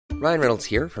Ryan Reynolds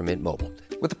here from Mint Mobile.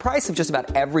 With the price of just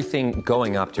about everything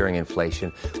going up during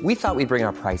inflation, we thought we'd bring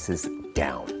our prices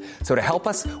down. So to help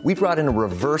us, we brought in a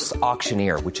reverse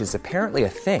auctioneer, which is apparently a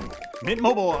thing. Mint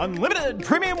Mobile Unlimited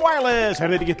Premium Wireless. How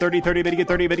to get 30, 30, bit to get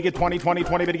 30, bit to get 20, 20,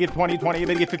 20, bit to get 20, 20,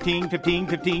 bit to get 15, 15,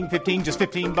 15, 15, just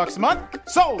 $15 a month?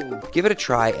 Sold! Give it a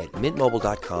try at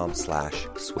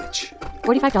mintmobile.com/switch.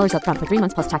 $45 up front for 3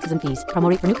 months plus taxes and fees. Promo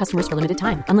rate for new customers for limited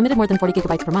time. Unlimited more than 40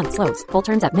 gigabytes per month. Slows full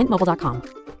terms at mintmobile.com.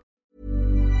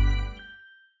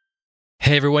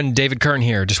 Hey everyone, David Kern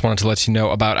here. Just wanted to let you know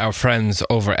about our friends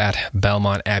over at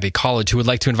Belmont Abbey College who would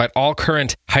like to invite all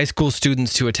current high school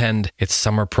students to attend its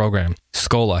summer program,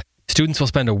 SCOLA. Students will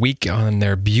spend a week on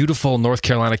their beautiful North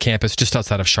Carolina campus just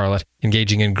outside of Charlotte,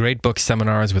 engaging in great book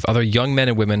seminars with other young men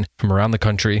and women from around the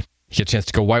country. You get a chance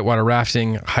to go whitewater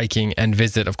rafting, hiking, and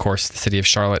visit, of course, the city of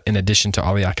Charlotte, in addition to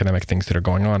all the academic things that are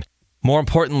going on. More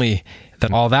importantly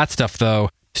than all that stuff, though,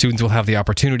 students will have the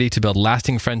opportunity to build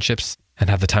lasting friendships and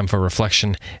have the time for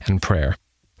reflection and prayer.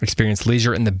 Experience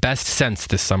leisure in the best sense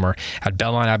this summer at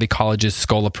Belmont Abbey College's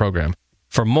SCOLA program.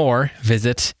 For more,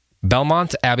 visit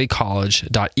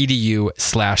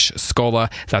belmontabbeycollege.edu/SCOLA.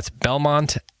 That's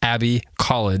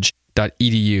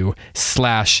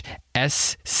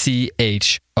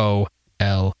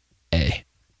belmontabbeycollege.edu/SCHOLA.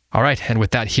 All right, and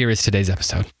with that, here is today's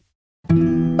episode.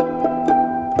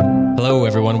 Hello,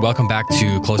 everyone. Welcome back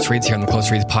to Close Reads here on the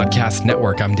Close Reads Podcast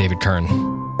Network. I'm David Kern.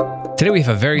 Today we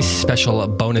have a very special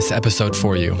bonus episode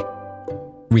for you.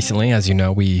 Recently, as you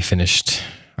know, we finished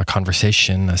a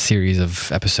series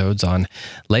of episodes on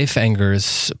Leif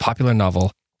Enger's popular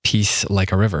novel, Peace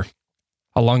Like a River.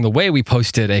 Along the way, we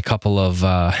posted a couple of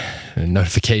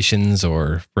notifications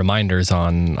or reminders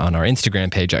on our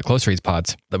Instagram page at Close Reads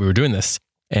Pods that we were doing this.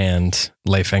 And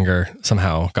Leif Enger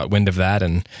somehow got wind of that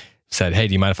and said, hey,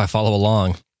 do you mind if I follow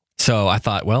along? So I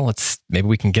thought, well, maybe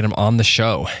we can get him on the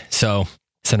show. So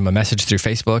sent him a message through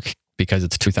Facebook because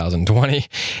it's 2020.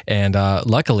 And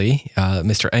luckily,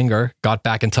 Mr. Enger got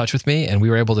back in touch with me and we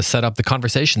were able to set up the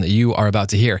conversation that you are about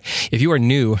to hear. If you are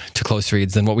new to Close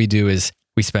Reads, then what we do is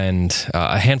we spend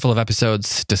a handful of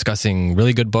episodes discussing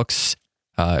really good books,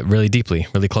 really deeply,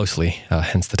 really closely,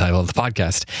 hence the title of the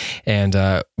podcast. And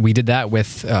we did that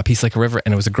with Peace Like a River,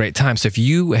 and it was a great time. So if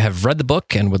you have read the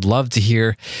book and would love to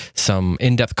hear some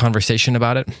in-depth conversation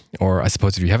about it, or I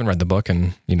suppose if you haven't read the book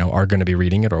and, are going to be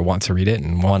reading it or want to read it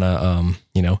and want a,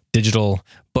 digital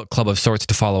book club of sorts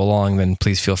to follow along, then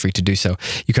please feel free to do so.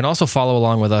 You can also follow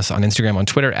along with us on Instagram, on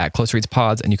Twitter at Close Reads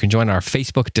Pods, and you can join our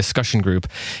Facebook discussion group.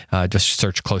 Just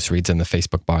search Close Reads in the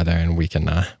Facebook bar there, and we can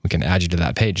add you to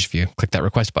that page if you click that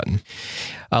request button.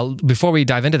 Before we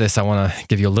dive into this, I want to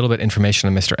give you a little bit of information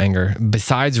on Mr. Enger.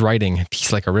 Besides writing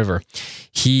Peace Like a River,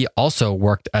 he also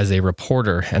worked as a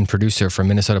reporter and producer for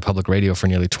Minnesota Public Radio for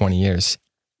nearly 20 years.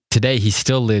 Today, he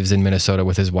still lives in Minnesota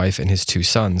with his wife and his 2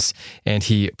 sons, and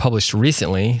he published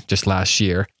recently, just last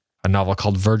year, a novel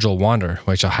called Virgil Wander,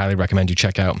 which I highly recommend you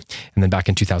check out. And then back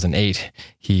in 2008,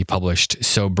 he published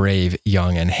So Brave,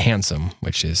 Young, and Handsome,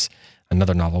 which is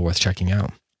another novel worth checking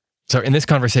out. So in this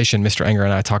conversation, Mr. Enger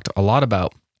and I talked a lot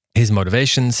about his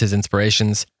motivations, his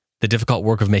inspirations, the difficult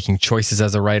work of making choices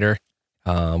as a writer.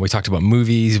 We talked about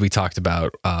movies. We talked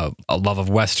about a love of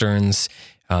Westerns.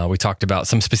 We talked about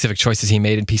some specific choices he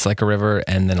made in Peace Like a River,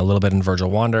 and then a little bit in Virgil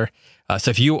Wander.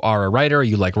 So if you are a writer,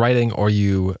 you like writing, or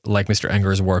you like Mr.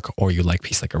 Enger's work, or you like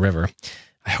Peace Like a River,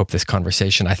 I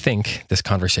think this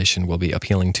conversation will be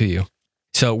appealing to you.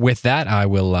 So with that, I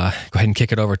will go ahead and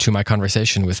kick it over to my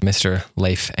conversation with Mr.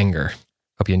 Leif Enger.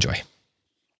 Hope you enjoy.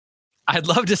 I'd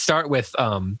love to start with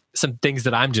some things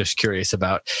that I'm just curious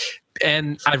about.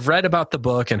 And I've read about the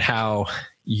book and how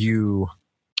you...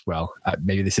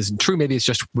 maybe this isn't true. Maybe it's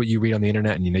just what you read on the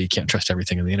internet, and you can't trust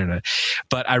everything on the internet.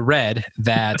 But I read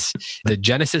that the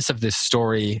genesis of this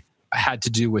story had to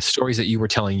do with stories that you were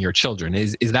telling your children.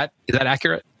 Is that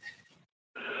accurate?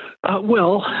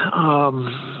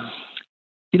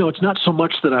 It's not so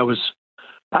much that I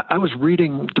was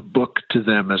reading the book to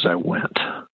them as I went.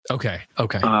 Okay.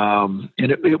 And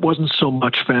it wasn't so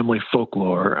much family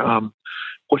folklore.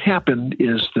 What happened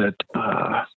is that.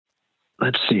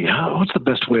 Let's see. What's the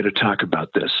best way to talk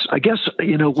about this? I guess,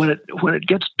 when it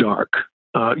gets dark,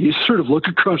 you sort of look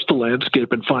across the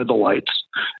landscape and find the lights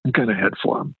and kind of head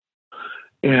for them.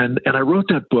 And I wrote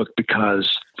that book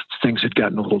because things had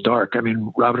gotten a little dark. I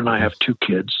mean, Robin and I have 2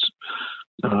 kids.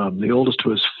 The oldest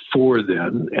was 4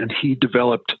 then, and he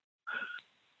developed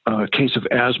a case of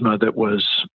asthma that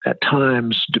was at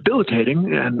times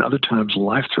debilitating and other times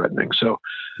life-threatening. So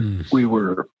we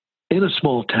were in a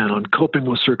small town, coping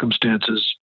with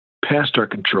circumstances past our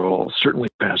control, certainly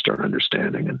past our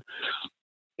understanding.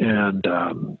 And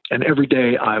every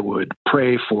day I would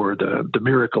pray for the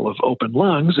miracle of open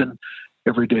lungs, and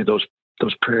every day those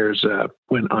prayers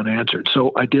went unanswered.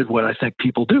 So I did what I think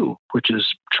people do, which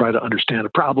is try to understand a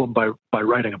problem by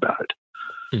writing about it.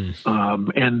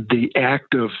 And the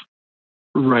act of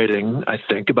writing, I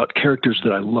think, about characters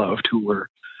that I loved who were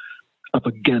up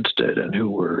against it and who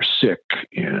were sick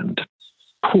and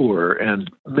poor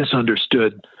and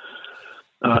misunderstood,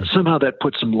 somehow that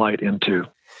put some light into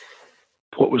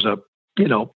what was a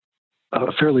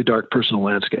fairly dark personal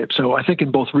landscape. So I think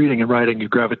in both reading and writing, you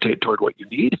gravitate toward what you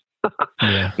need.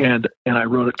 Yeah. And I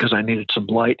wrote it because I needed some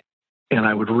light, and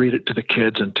I would read it to the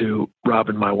kids and to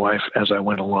Robin, my wife, as I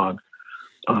went along.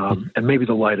 And maybe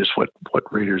the light is what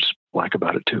readers like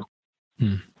about it too.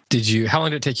 How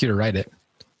long did it take you to write it?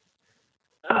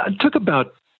 It took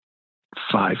about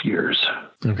 5 years.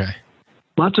 Okay.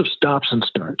 Lots of stops and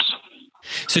starts.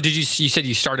 So you said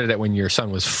you started it when your son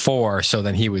was 4, so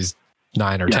then he was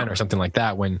 9 or 10 or something like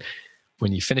that. When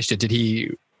you finished it, did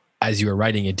he, as you were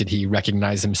writing it, did he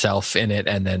recognize himself in it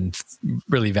and then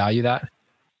really value that?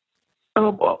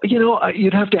 Well,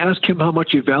 you'd have to ask him how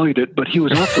much he valued it, but he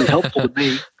was awfully helpful to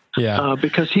me. Yeah.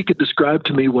 Because he could describe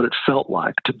to me what it felt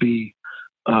like to be,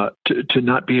 to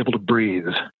not be able to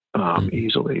breathe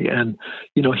easily. And,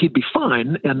 he'd be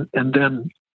fine. And then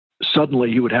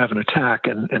suddenly he would have an attack,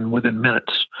 and within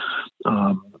minutes,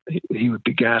 he would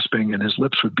be gasping and his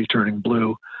lips would be turning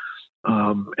blue.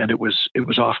 And it was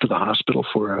off to the hospital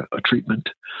for a treatment.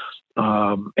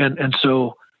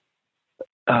 So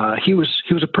he was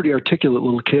a pretty articulate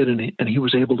little kid, and he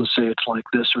was able to say it's like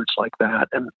this or it's like that.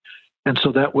 And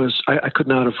so that was, I could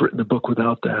not have written the book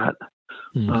without that.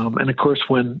 And of course,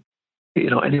 when,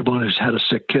 anyone who's had a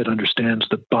sick kid understands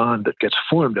the bond that gets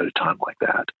formed at a time like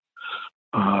that.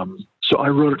 So I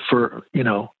wrote it for,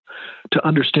 to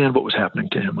understand what was happening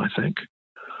to him, I think,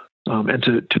 and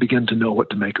to begin to know what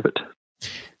to make of it.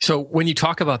 So when you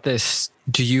talk about this,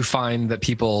 do you find that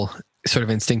people sort of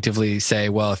instinctively say,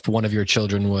 well, if one of your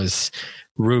children was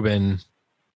Reuben,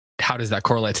 how does that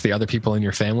correlate to the other people in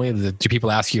your family? Do people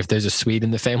ask you if there's a Swede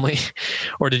in the family?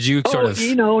 Or did you sort of...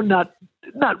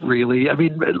 Not really. I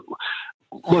mean,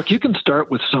 look, you can start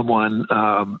with someone,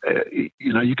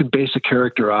 you can base a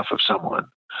character off of someone.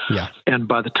 Yeah. And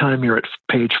by the time you're at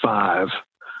page 5,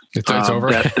 it's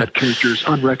over. that character is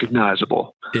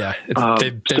unrecognizable. Yeah.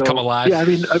 They've come alive. Yeah. I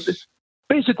mean,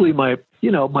 basically my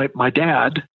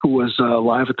dad, who was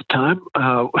alive at the time,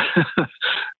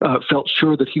 felt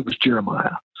sure that he was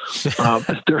Jeremiah.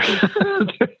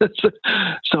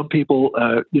 Some people,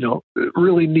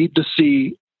 really need to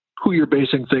see who you're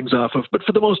basing things off of, but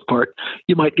for the most part,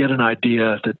 you might get an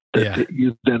idea that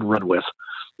you then run with.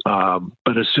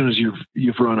 But as soon as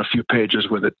you've run a few pages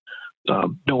with it,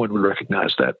 no one would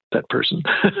recognize that person.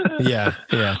 Yeah.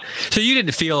 So you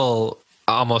didn't feel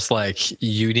almost like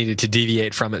you needed to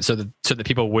deviate from it so that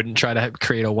people wouldn't try to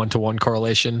create a one-to-one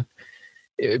correlation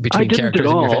between characters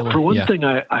in your family?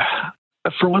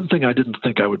 For one thing, I didn't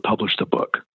think I would publish the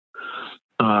book.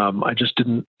 I just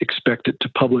didn't expect it to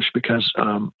publish because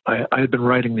I had been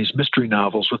writing these mystery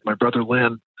novels with my brother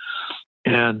Len,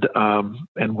 and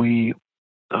we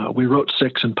wrote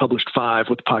 6 and published 5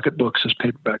 with pocketbooks as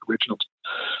paperback originals,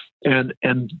 and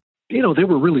they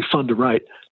were really fun to write,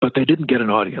 but they didn't get an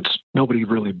audience. Nobody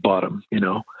really bought them.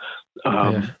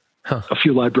 A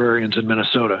few librarians in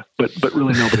Minnesota, but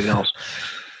really nobody else.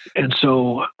 And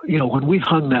so when we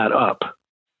hung that up,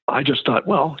 I just thought,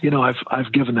 well,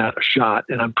 I've given that a shot,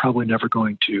 and I'm probably never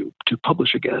going to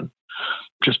publish again,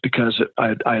 just because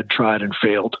I had tried and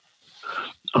failed.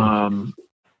 And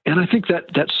I think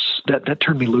that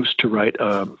turned me loose to write,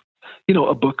 a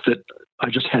book that I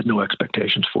just had no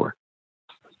expectations for,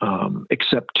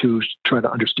 except to try to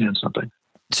understand something.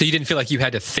 So you didn't feel like you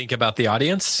had to think about the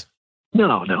audience?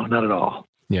 No, not at all.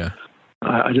 Yeah,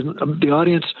 I didn't. The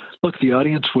audience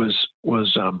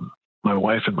was my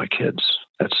wife and my kids.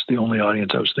 That's the only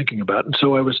audience I was thinking about. And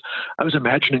so I was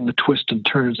imagining the twists and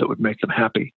turns that would make them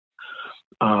happy,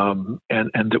 and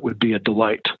that would be a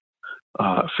delight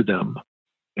for them,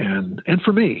 and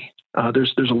for me.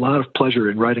 There's a lot of pleasure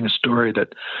in writing a story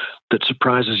that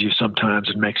surprises you sometimes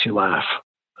and makes you laugh,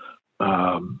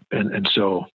 and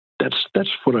so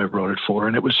that's what I wrote it for.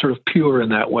 And it was sort of pure in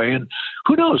that way. And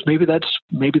who knows? Maybe that's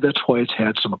why it's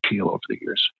had some appeal over the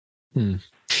years.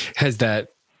 Has that?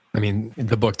 I mean,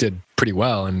 the book did pretty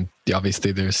well, and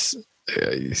obviously there's,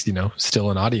 still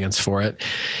an audience for it.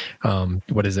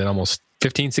 What is it? Almost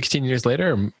 15, 16 years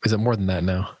later? Or is it more than that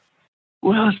now?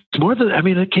 Well, it's more than,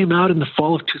 it came out in the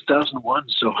fall of 2001.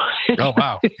 So. Oh,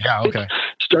 wow. Yeah. Okay.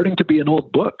 Starting to be an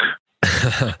old book.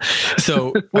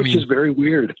 So, which is very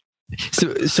weird.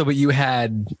 But you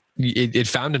had, it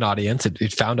found an audience,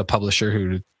 it found a publisher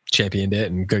who championed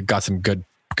it and got some good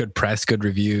press, good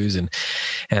reviews, and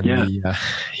the,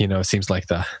 it seems like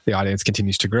the audience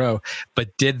continues to grow.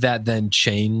 But did that then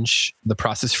change the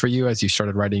process for you as you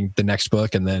started writing the next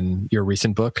book and then your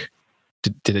recent book?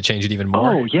 Did it change it even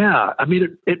more? Oh yeah. I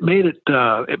mean, it made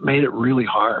it really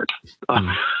hard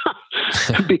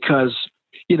because,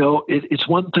 it's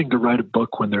one thing to write a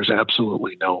book when there's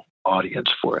absolutely no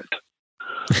audience for it.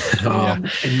 And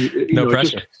no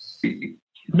pressure.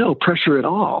 No pressure at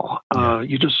all.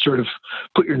 You just sort of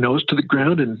put your nose to the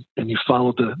ground and you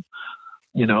follow the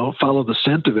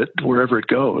scent of it wherever it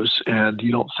goes. And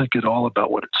you don't think at all about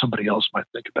what somebody else might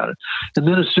think about it. And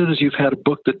then as soon as you've had a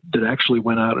book that actually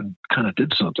went out and kind of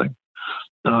did something,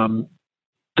 then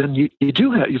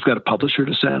you've got a publisher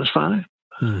to satisfy.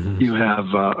 Mm-hmm. You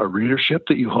have a readership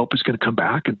that you hope is going to come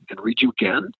back and read you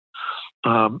again.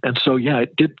 And so,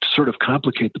 it did sort of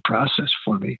complicate the process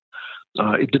for me.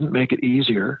 It didn't make it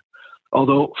easier,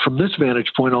 although from this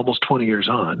vantage point, almost 20 years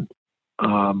on,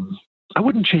 I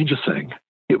wouldn't change a thing.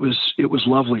 It was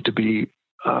lovely to be,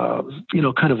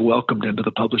 kind of welcomed into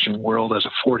the publishing world as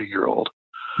a 40-year-old.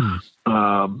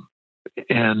 And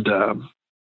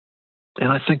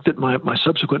I think that my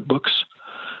subsequent books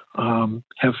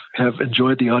have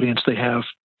enjoyed the audience they have,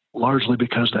 largely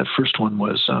because that first one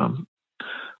was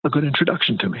a good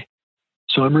introduction to me.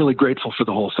 So I'm really grateful for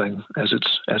the whole thing as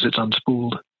it's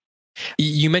unspooled.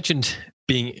 You mentioned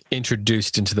being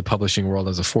introduced into the publishing world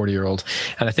as a 40-year-old.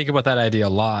 And I think about that idea a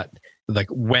lot. Like,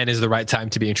 when is the right time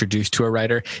to be introduced to a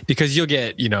writer? Because you'll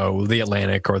get, the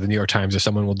Atlantic or the New York Times or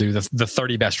someone will do the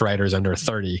 30 best writers under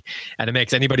 30. And it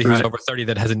makes anybody who's over 30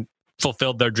 that hasn't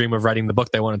fulfilled their dream of writing the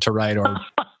book they wanted to write or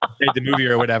made the movie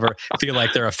or whatever feel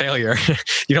like they're a failure.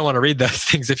 You don't want to read those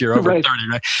things if you're over 30,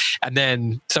 right? And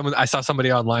then I saw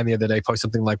somebody online the other day post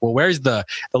something like, well, where's the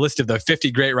list of the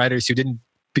 50 great writers who didn't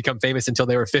become famous until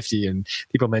they were 50? And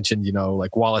people mentioned,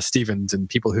 like Wallace Stevens and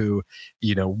people who,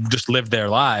 just lived their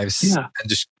lives and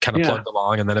just kind of plugged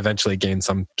along and then eventually gained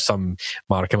some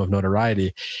modicum of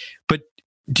notoriety. But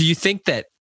do you think that,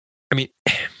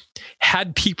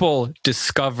 had people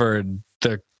discovered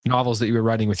the novels that you were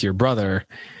writing with your brother,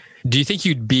 do you think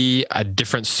you'd be a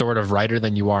different sort of writer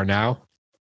than you are now?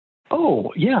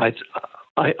 Oh, yeah.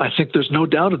 I think there's no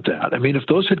doubt of that. If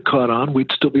those had caught on,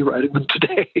 we'd still be writing them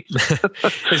today.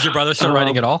 Is your brother still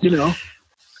writing at all?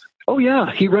 Oh,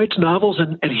 yeah. He writes novels,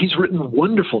 and he's written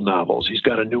wonderful novels. He's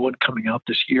got a new one coming out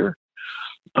this year.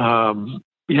 Lynn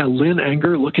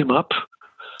Enger, look him up.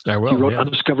 I will. He wrote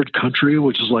Undiscovered Country,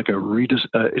 which is like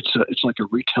it's like a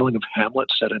retelling of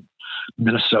Hamlet set in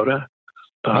Minnesota.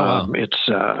 It's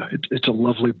a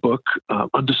lovely book.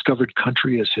 Undiscovered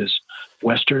Country is his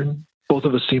Western. Both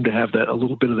of us seem to have a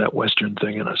little bit of that Western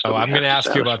thing in us. I'm going to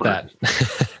ask you about that.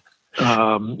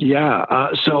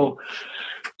 So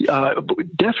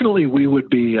definitely we would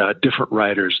be different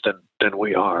writers than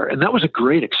we are. And that was a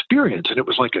great experience. And it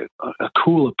was like a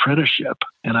cool apprenticeship.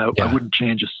 And I wouldn't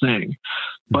change a thing.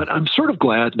 But I'm sort of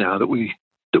glad now that we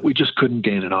just couldn't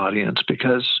gain an audience,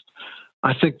 because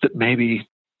I think that maybe,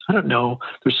 I don't know,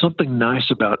 there's something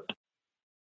nice about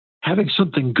having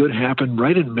something good happen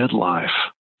right in midlife,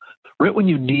 right when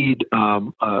you need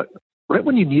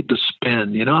the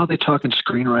spin. You know how they talk in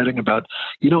screenwriting about,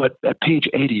 at page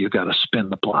 80, you got to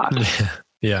spin the plot.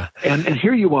 Yeah. And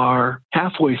here you are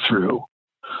halfway through,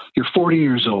 you're 40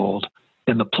 years old,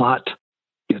 and the plot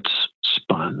gets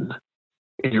spun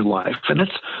in your life. And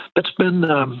that's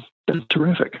been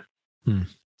terrific.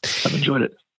 I've enjoyed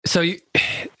it. So one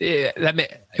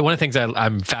of the things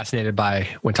I'm fascinated by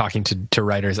when talking to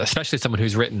writers, especially someone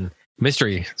who's written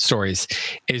mystery stories,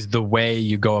 is the way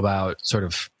you go about sort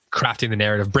of crafting the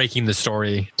narrative, breaking the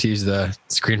story, to use the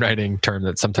screenwriting term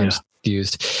that's sometimes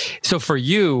used. So for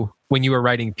you, when you were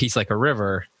writing Peace Like a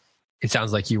River, it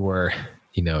sounds like you were,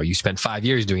 you spent 5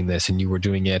 years doing this, and you were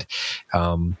doing it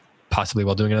possibly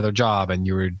while doing another job, and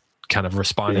you were kind of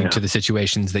responding to the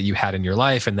situations that you had in your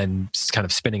life and then kind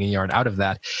of spinning a yarn out of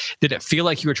that. Did it feel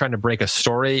like you were trying to break a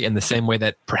story in the same way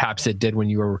that perhaps it did when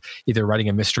you were either writing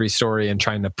a mystery story and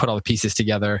trying to put all the pieces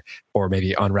together, or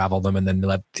maybe unravel them and then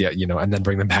and then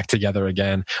bring them back together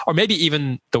again? Or maybe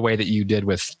even the way that you did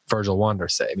with Virgil Wander,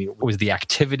 say. Was the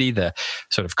activity, the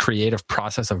sort of creative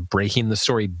process of breaking the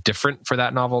story different for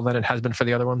that novel than it has been for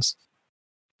the other ones?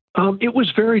 It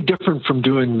was very different from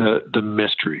doing the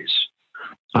mysteries.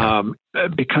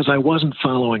 Because I wasn't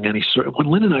following any sort. When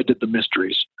Lynn and I did the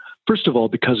mysteries, first of all,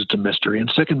 because it's a mystery, and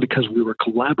second, because we were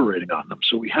collaborating on them.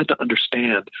 So we had to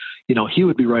understand, he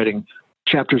would be writing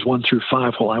chapters 1 through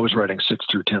 5 while I was writing 6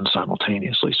 through 10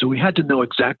 simultaneously. So we had to know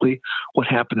exactly what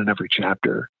happened in every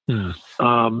chapter.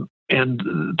 And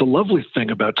the lovely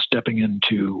thing about stepping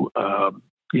into, a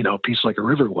piece like a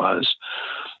river was,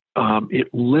 it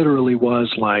literally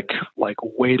was like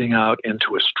wading out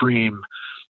into a stream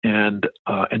and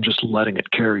just letting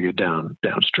it carry you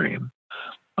downstream.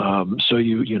 So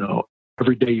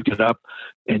every day you get up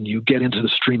and you get into the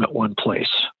stream at one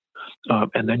place.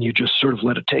 And then you just sort of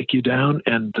let it take you down,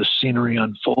 and the scenery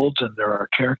unfolds, and there are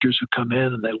characters who come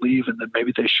in and they leave, and then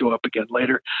maybe they show up again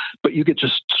later, but you get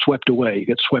just swept away. You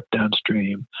get swept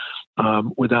downstream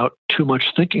without too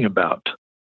much thinking about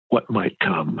what might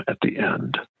come at the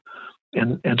end.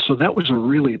 And so that was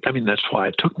that's why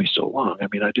it took me so long. I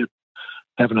mean, I did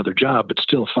have another job, but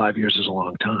still 5 years is a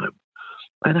long time.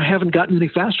 And I haven't gotten any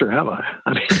faster, have I?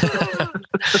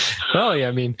 Well,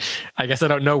 yeah, I guess I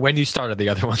don't know when you started the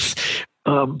other ones.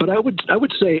 But I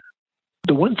would say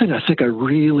the one thing I think I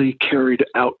really carried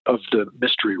out of the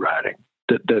mystery writing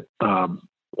that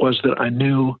was that I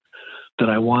knew that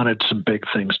I wanted some big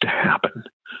things to happen.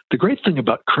 The great thing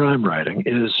about crime writing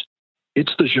is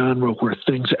it's the genre where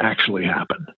things actually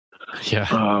happen. Yeah.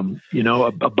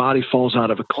 A body falls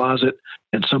out of a closet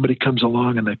and somebody comes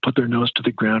along and they put their nose to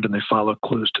the ground and they follow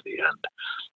clues to the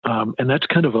end. And that's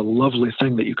kind of a lovely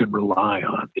thing that you can rely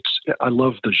on. I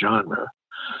love the genre.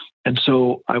 And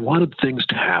so I wanted things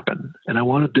to happen, and I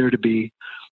wanted there to be,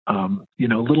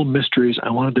 little mysteries.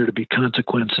 I wanted there to be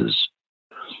consequences.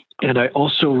 And I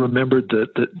also remembered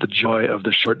the joy of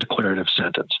the short declarative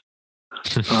sentence.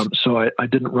 So I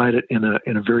didn't write it in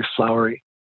a very flowery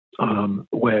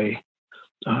way.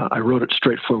 I wrote it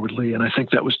straightforwardly, and I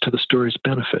think that was to the story's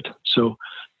benefit. So,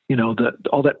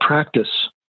 all that practice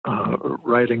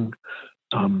writing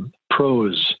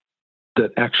prose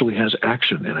that actually has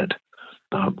action in it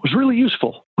was really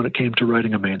useful when it came to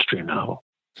writing a mainstream novel.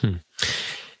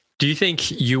 Do you think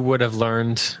you would have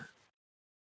learned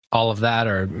all of that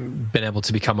or been able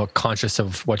to become conscious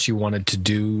of what you wanted to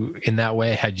do in that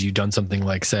way had you done something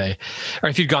like, say, or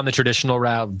if you'd gone the traditional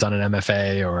route, done an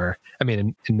MFA, or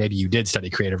and maybe you did study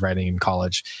creative writing in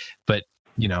college, but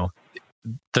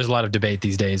there's a lot of debate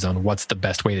these days on what's the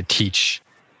best way to teach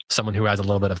someone who has a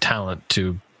little bit of talent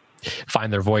to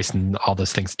find their voice and all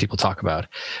those things people talk about.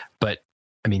 But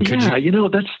could you?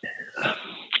 That's.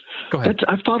 Go ahead.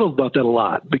 I've thought about that a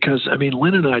lot because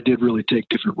Lynn and I did really take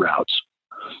different routes.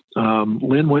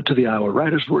 Lynn went to the Iowa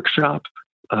Writers Workshop,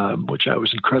 which I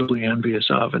was incredibly envious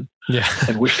of, and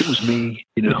wished it was me.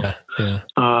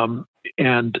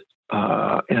 And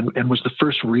was the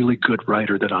first really good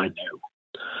writer that I knew.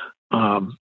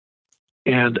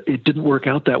 And it didn't work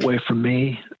out that way for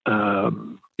me.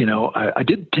 I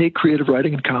did take creative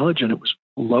writing in college, and it was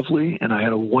lovely. And I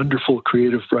had a wonderful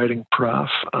creative writing prof,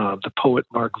 the poet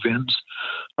Mark Vins,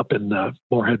 up in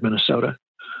Moorhead, Minnesota.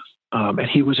 And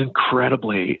he was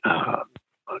incredibly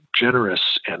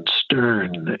generous and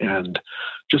stern and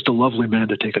just a lovely man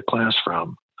to take a class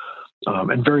from,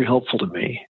 and very helpful to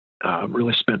me.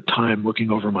 Really spent time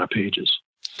looking over my pages.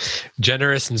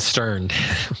 Generous and stern.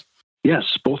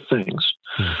 Yes, both things.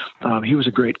 He was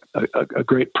a great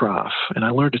prof, and I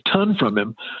learned a ton from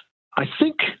him. I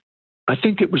think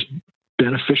it was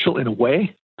beneficial in a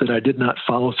way that I did not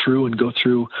follow through and go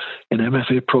through an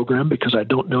MFA program, because I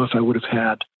don't know if I would have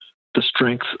had the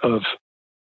strength of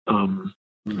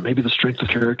maybe the strength of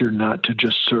character not to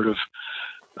just sort of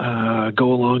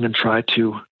go along and try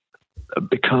to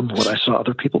become what I saw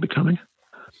other people becoming.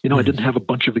 I didn't have a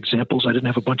bunch of examples. I didn't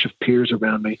have a bunch of peers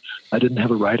around me. I didn't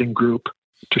have a writing group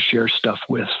to share stuff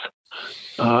with.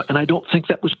 And I don't think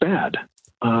that was bad.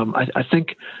 I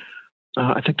think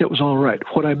that was all right.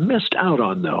 What I missed out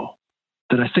on, though,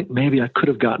 that I think maybe I could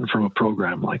have gotten from a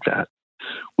program like that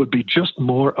would be just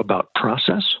more about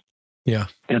process. Yeah.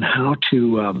 And how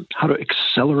to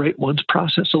accelerate one's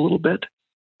process a little bit.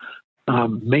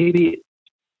 Maybe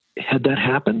had that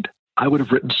happened, I would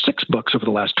have written 6 books over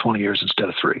the last 20 years instead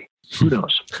of 3. Who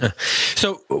knows?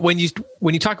 So when you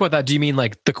talk about that, do you mean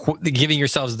like the giving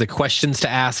yourselves the questions to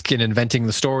ask and inventing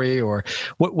the story, or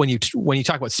what? When you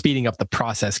talk about speeding up the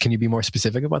process, can you be more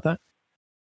specific about that?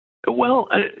 Well,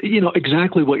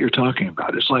 exactly what you're talking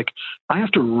about. It's like I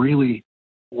have to really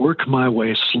work my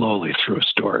way slowly through a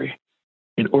story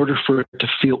in order for it to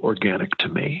feel organic to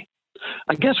me.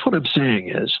 I guess what I'm saying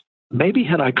is, maybe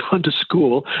had I gone to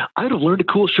school, I'd have learned a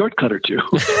cool shortcut or two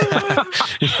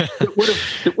that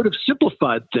would have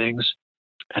simplified things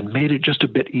and made it just a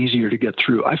bit easier to get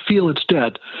through. I feel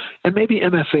instead, and maybe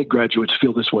MFA graduates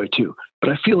feel this way too, but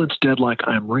I feel instead like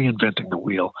I'm reinventing the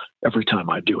wheel every time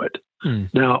I do it.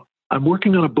 Now, I'm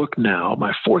working on a book now,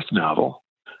 my 4th novel,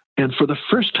 and for the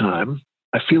first time,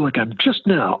 I feel like I'm just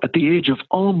now at the age of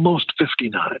almost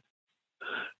 59,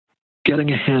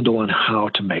 getting a handle on how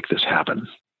to make this happen.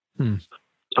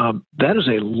 That is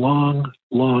a long,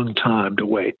 long time to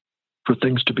wait for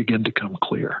things to begin to come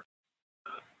clear.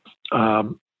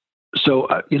 Maybe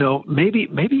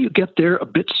you get there a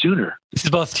bit sooner. This is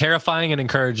both terrifying and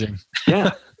encouraging.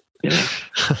 Yeah.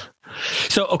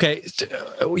 So, okay,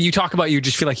 you talk about you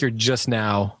just feel like you're just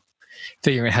now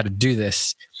figuring out how to do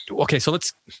this. Okay, so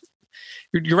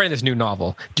you're writing this new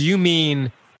novel. Do you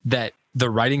mean that the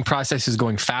writing process is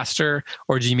going faster,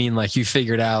 or do you mean like you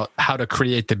figured out how to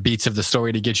create the beats of the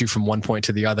story to get you from one point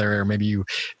to the other, or maybe you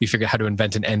figured out how to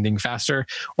invent an ending faster,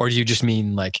 or do you just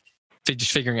mean like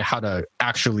just figuring out how to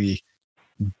actually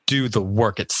do the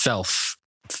work itself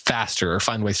faster or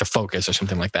find ways to focus or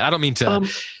something like that? I don't mean to...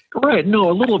 Right. No,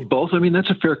 a little of both. I mean, that's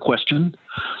a fair question.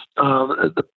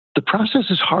 The process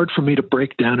is hard for me to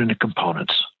break down into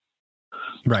components.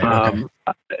 Right. Okay.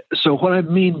 So what I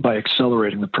mean by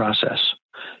accelerating the process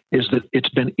is that it's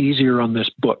been easier on this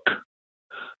book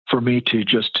for me to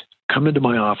just come into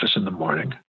my office in the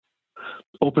morning,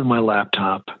 open my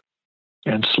laptop,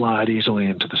 and slide easily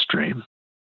into the stream.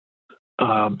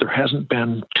 There hasn't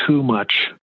been too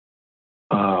much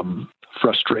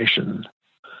frustration.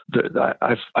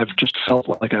 I've just felt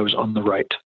like I was on the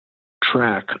right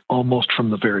track almost from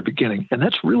the very beginning, and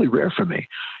that's really rare for me.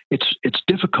 It's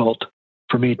difficult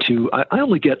for me to. I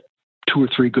only get 2 or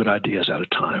 3 good ideas at a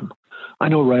time. I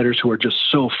know writers who are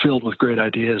just so filled with great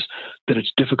ideas that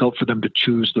it's difficult for them to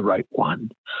choose the right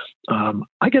one.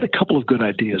 I get a couple of good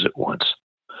ideas at once,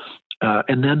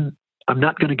 and then I'm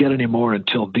not going to get any more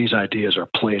until these ideas are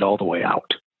played all the way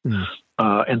out.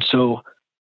 And so,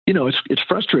 it's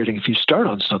frustrating if you start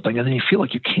on something and then you feel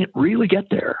like you can't really get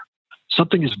there.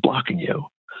 Something is blocking you.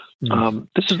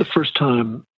 This is the first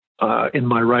time in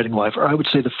my writing life, or I would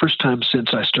say the first time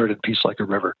since I started Peace Like a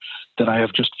River, that I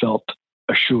have just felt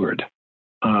assured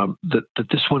that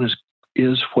this one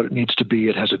is what it needs to be.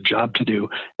 It has a job to do,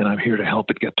 and I'm here to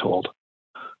help it get told.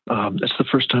 That's the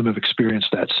first time I've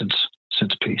experienced that since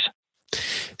Peace.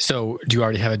 So, do you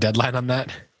already have a deadline on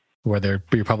that? Whether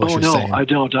your publisher? Oh no, saying... I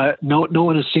don't. No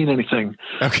one has seen anything.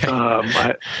 Okay.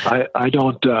 I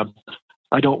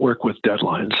don't work with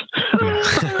deadlines.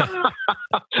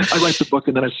 I write the book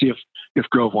and then I see if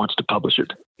Grove wants to publish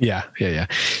it. Yeah.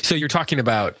 So you're talking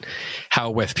about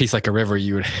how with Peace Like a River,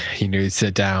 you'd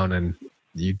sit down and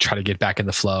you try to get back in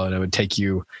the flow, and it would took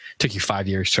you 5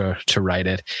 years to write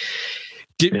it.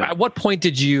 At what point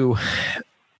did you?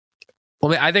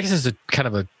 Well, I think this is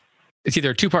it's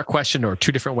either a 2-part question or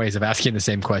 2 different ways of asking the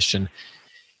same question.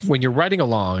 When you're writing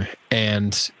along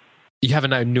and you have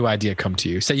a new idea come to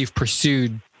you, say you've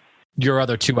pursued your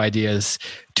other 2 ideas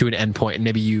to an endpoint, and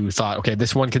maybe you thought, okay,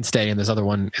 this one can stay and this other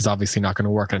one is obviously not going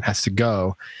to work and it has to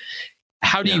go.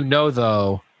 How do you know,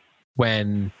 though,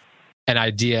 when an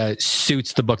idea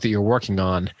suits the book that you're working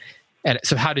on? And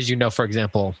so how did you know, for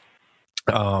example,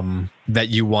 that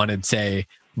you wanted, say,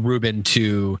 Ruben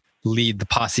to lead the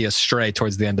posse astray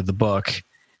towards the end of the book?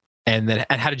 And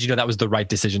how did you know that was the right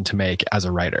decision to make as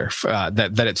a writer,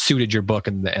 that it suited your book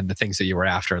and the things that you were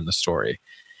after in the story?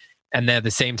 And then at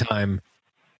the same time,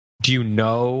 do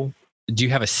you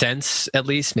have a sense, at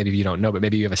least, maybe you don't know, but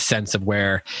maybe you have a sense of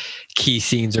where key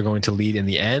scenes are going to lead in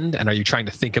the end? And are you trying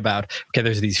to think about, okay,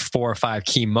 there's these 4 or 5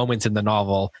 key moments in the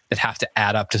novel that have to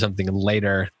add up to something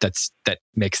later that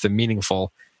makes them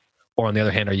meaningful? Or on the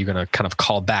other hand, are you going to kind of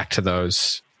call back to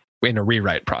those in a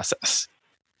rewrite process?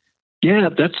 Yeah,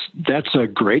 that's a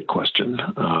great question.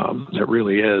 It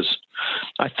really is.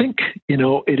 I think,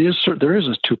 there is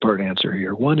a 2-part answer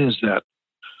here. One is that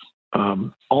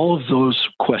all of those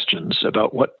questions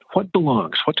about what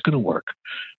belongs, what's going to work,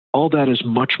 all that is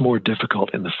much more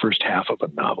difficult in the first half of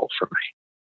a novel for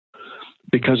me.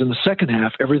 Because in the second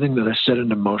half, everything that I set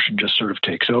into motion just sort of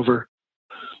takes over.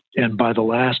 And by the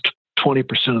last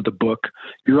 20% of the book,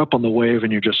 you're up on the wave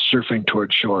and you're just surfing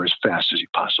towards shore as fast as you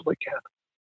possibly can.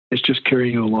 It's just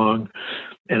carrying you along,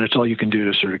 and it's all you can do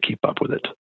to sort of keep up with it.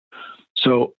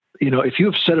 So, if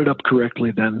you have set it up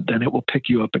correctly, then it will pick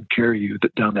you up and carry you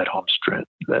down that home stretch.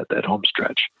 That home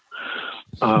stretch.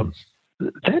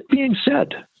 That being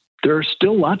said, there are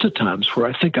still lots of times where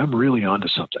I think I'm really onto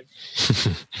something,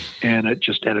 and it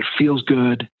feels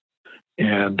good,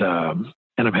 and I'm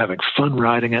having fun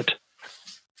writing it.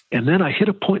 And then I hit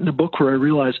a point in the book where I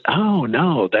realize, oh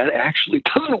no, that actually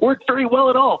doesn't work very well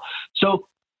at all. So,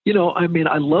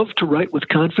 I love to write with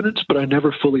confidence, but I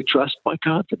never fully trust my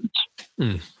confidence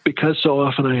because so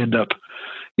often I end up,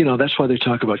 that's why they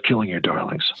talk about killing your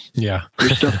darlings. Yeah.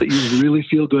 There's stuff that you really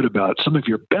feel good about. Some of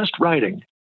your best writing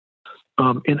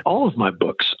in all of my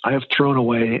books, I have thrown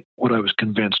away what I was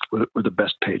convinced were the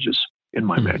best pages in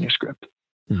my manuscript.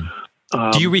 Do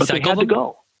you recycle but they had them? to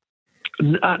go.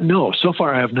 No, so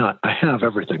far I have not. I have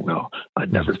everything though. I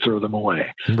never throw them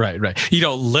away. Right. You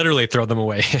don't literally throw them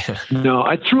away. No,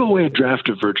 I threw away a draft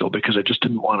of Virgil because I just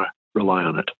didn't want to rely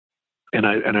on it, and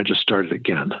I just started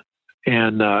again,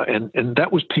 and that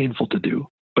was painful to do.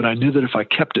 But I knew that if I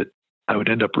kept it, I would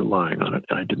end up relying on it,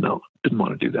 and I didn't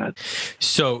want to do that.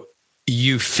 So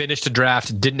you finished a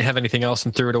draft, didn't have anything else,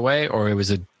 and threw it away, or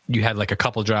you had like a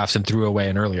couple drafts and threw away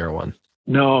an earlier one?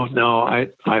 No,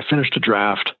 I finished a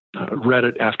draft. Read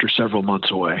it after several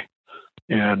months away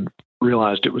and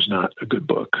realized it was not a good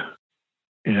book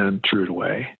and threw it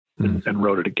away and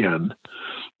wrote it again.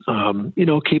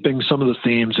 Keeping some of the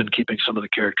themes and keeping some of the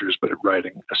characters, but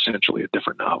writing essentially a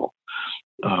different novel.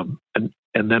 And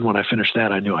then when I finished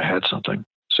that, I knew I had something.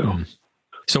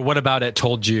 So what about it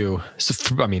told you?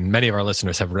 So, I mean, many of our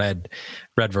listeners have read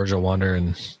Virgil Wander,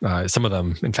 and some of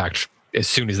them, in fact, as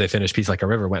soon as they finished Peace Like a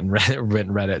River, went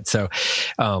and read it. So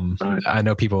I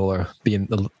know people are being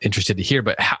interested to hear,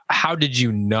 but how did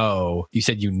you know? You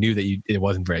said you knew that it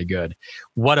wasn't very good.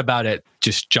 What about it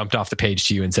just jumped off the page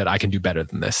to you and said, I can do better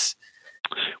than this?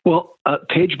 Well,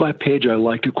 page by page, I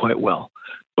liked it quite well,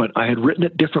 but I had written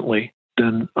it differently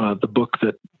than the book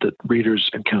that readers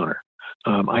encounter.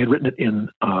 I had written it in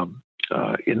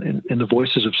the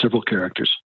voices of several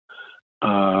characters.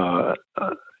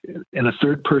 In a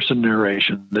third-person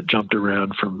narration that jumped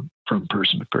around from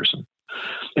person to person.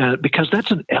 And because that's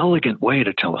an elegant way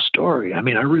to tell a story. I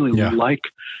mean, I really like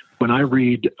when I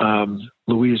read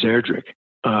Louise Erdrich,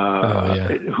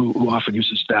 who often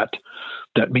uses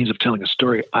that means of telling a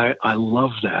story. I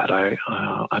love that.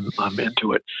 I'm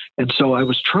into it. And so I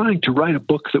was trying to write a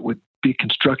book that would be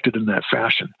constructed in that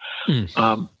fashion.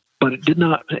 But it did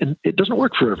not, and it doesn't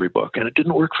work for every book, and it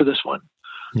didn't work for this one.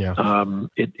 Yeah.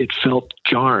 It felt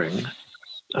jarring.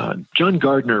 John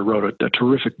Gardner wrote a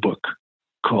terrific book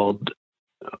called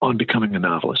On Becoming a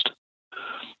Novelist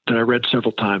that I read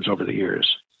several times over the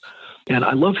years. And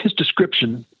I love his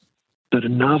description that a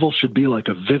novel should be like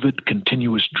a vivid,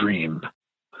 continuous dream.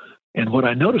 And what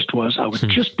I noticed was I would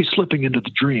just be slipping into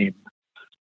the dream,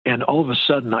 and all of a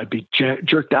sudden I'd be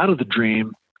jerked out of the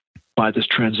dream by this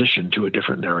transition to a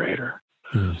different narrator.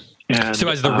 And, so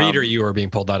as the reader, you were being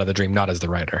pulled out of the dream, not as the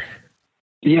writer.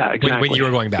 Yeah, exactly. When you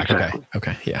were going back. Exactly.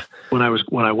 Okay. Yeah. When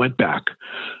I went back,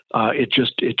 it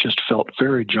just felt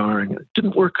very jarring. It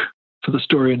didn't work for the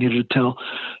story I needed to tell.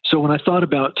 So when I thought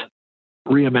about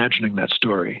reimagining that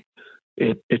story,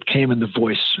 it came in the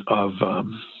voice of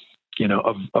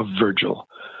Virgil,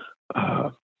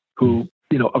 who,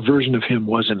 a version of him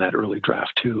was in that early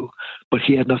draft too, but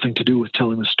he had nothing to do with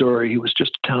telling the story. He was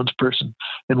just a townsperson.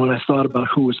 And when I thought about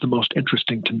who was the most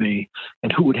interesting to me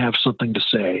and who would have something to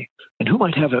say and who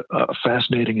might have a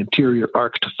fascinating interior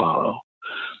arc to follow,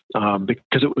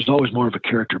 because it was always more of a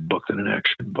character book than an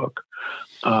action book,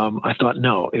 I thought,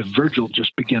 no, if Virgil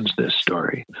just begins this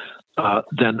story,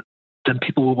 then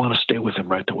people will want to stay with him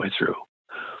right the way through.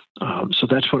 So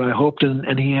that's what I hoped.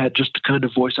 And he had just the kind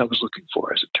of voice I was looking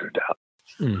for, as it turned out.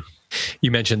 You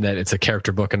mentioned that it's a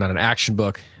character book and not an action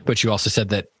book, but you also said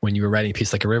that when you were writing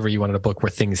Peace Like a River, you wanted a book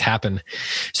where things happen.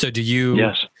 So do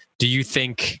you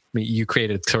think you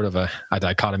created sort of a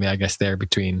dichotomy, I guess, there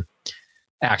between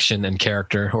action and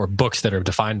character, or books that are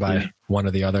defined by one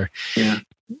or the other? Yeah.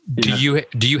 Do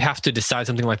you have to decide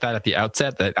something like that at the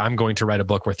outset, that I'm going to write a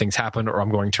book where things happen, or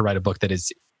I'm going to write a book that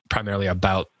is primarily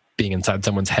about being inside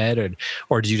someone's head,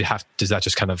 or does that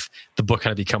just kind of, the book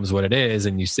kind of becomes what it is,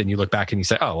 and you look back and you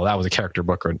say, oh, well, that was a character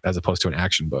book, or as opposed to an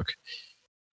action book?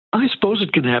 I suppose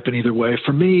it can happen either way.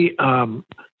 For me,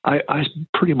 I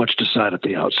pretty much decide at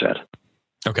the outset.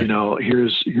 Okay.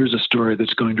 Here's a story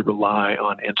that's going to rely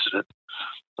on incident.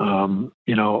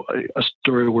 A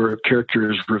story where a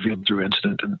character is revealed through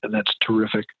incident, and that's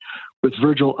terrific. With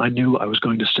Virgil, I knew I was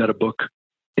going to set a book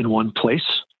in one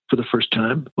place for the first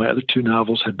time. My other two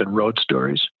novels had been road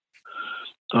stories.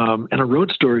 And a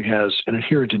road story has an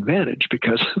inherent advantage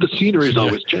because the scenery is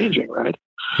always changing, right?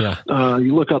 Yeah.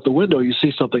 You look out the window, you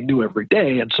see something new every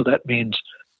day. And so that means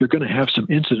you're going to have some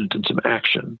incident and some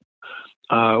action.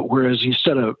 Whereas you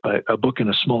set a book in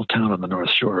a small town on the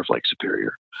North Shore of Lake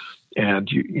Superior, and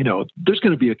there's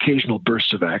going to be occasional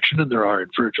bursts of action, and there are in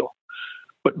Virgil.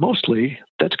 But mostly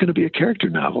that's going to be a character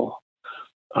novel.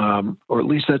 Or at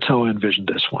least that's how I envisioned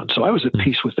this one. So I was at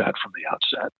peace with that from the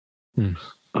outset.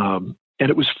 And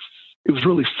it was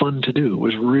really fun to do. It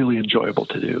was really enjoyable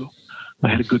to do. I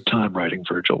had a good time writing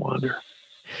Virgil Wander.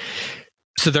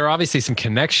 So there are obviously some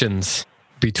connections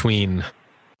between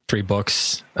three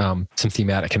books, some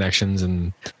thematic connections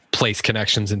and place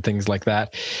connections and things like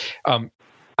that.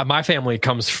 My family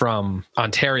comes from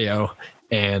Ontario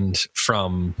and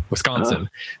from Wisconsin.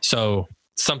 So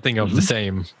something of the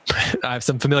same. I have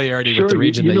some familiarity with the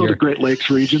region. You know the Great Lakes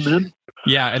region then?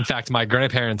 Yeah. In fact, my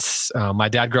grandparents, my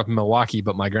dad grew up in Milwaukee,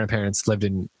 but my grandparents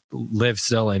live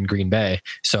still in Green Bay.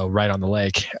 So right on the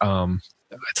lake.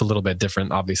 It's a little bit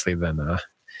different, obviously, than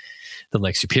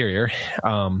Lake Superior.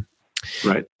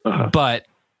 Right. But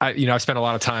I've spent a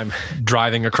lot of time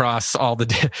driving across all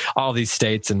these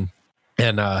states, and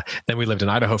then we lived in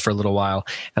Idaho for a little while.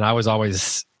 And I was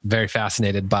always very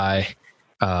fascinated by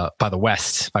the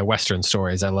West, by Western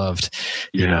stories. I loved,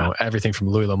 everything from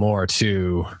Louis L'Amour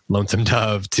to Lonesome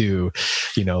Dove to,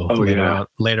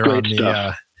 later Great on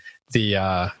stuff.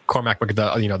 the Cormac,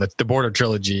 the Border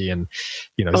trilogy, and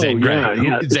Zane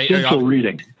Grey. Essential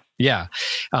reading. Yeah.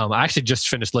 I actually just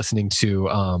finished listening to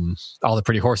All the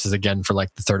Pretty Horses again for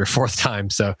like the third or fourth time.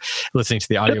 So listening to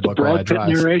the audiobook while I drive.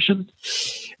 Narration?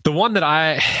 The one that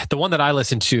I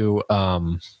listened to,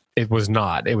 it was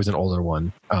an older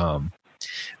one.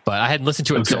 But I hadn't listened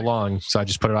to it in so long, so I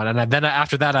just put it on. And then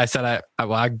after that, I said,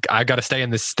 I got to stay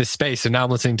in this space. And now I'm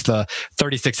listening to the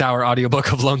 36-hour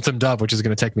audiobook of Lonesome Dove, which is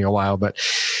going to take me a while. But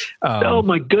oh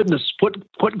my goodness,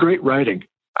 what great writing!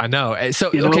 I know. So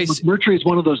Murtry is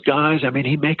one of those guys. I mean,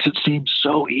 he makes it seem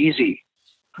so easy.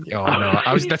 Oh, I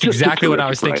know. That's exactly what I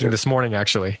was thinking this morning,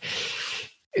 actually.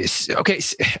 Okay,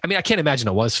 I mean, I can't imagine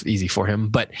it was easy for him,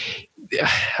 but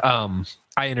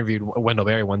I interviewed Wendell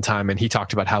Berry one time, and he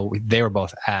talked about how they were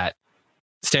both at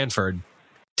Stanford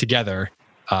together,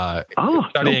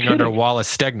 studying under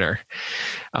Wallace Stegner.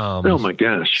 Oh my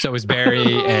gosh! So it was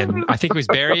Berry, and I think it was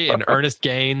Berry and Ernest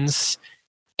Gaines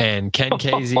and Ken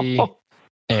Casey.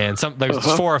 And there was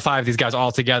 4 or 5 of these guys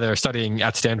all together studying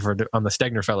at Stanford on the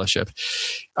Stegner Fellowship.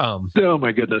 Oh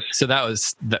my goodness! So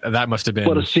that must have been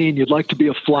what a scene. You'd like to be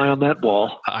a fly on that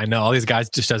wall. I know, all these guys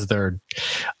just as they're,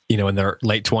 in their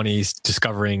late 20s,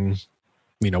 discovering,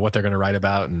 what they're going to write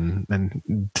about and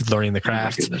learning the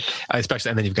craft, especially.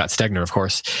 And then you've got Stegner, of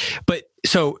course. But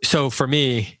so for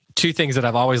me, 2 things that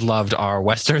I've always loved are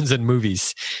Westerns and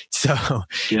movies. So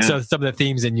some of the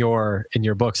themes in your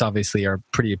books obviously are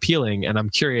pretty appealing. And I'm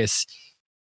curious,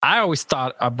 I always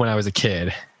thought when I was a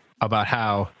kid about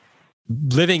how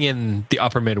living in the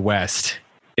upper Midwest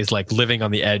is like living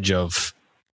on the edge of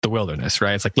the wilderness,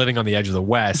 right? It's like living on the edge of the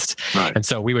West. Right. And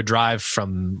so we would drive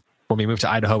when we moved to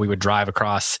Idaho, we would drive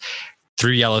across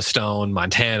through Yellowstone,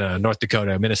 Montana, North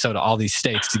Dakota, Minnesota, all these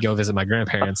states to go visit my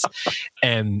grandparents.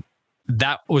 And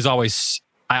that was always,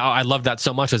 I loved that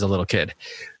so much as a little kid.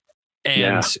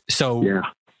 And is there,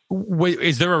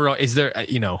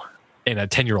 in a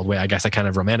 10-year-old way, I guess I kind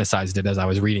of romanticized it as I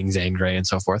was reading Zane Grey and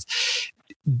so forth.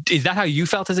 Is that how you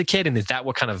felt as a kid? And is that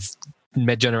what kind of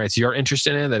generates your interest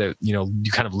in it? That,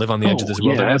 you kind of live on the edge of this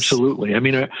wilderness? Yeah, absolutely. I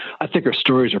mean, I think our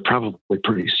stories are probably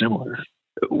pretty similar.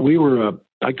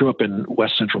 I grew up in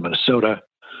west central Minnesota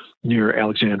near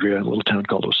Alexandria, a little town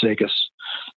called Osakis.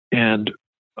 And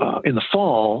in the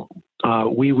fall,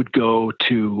 we would go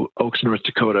to Oaks, North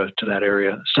Dakota, to that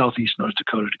area, southeast North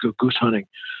Dakota, to go goose hunting.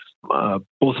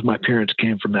 Both of my parents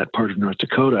came from that part of North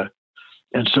Dakota.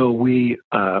 And so we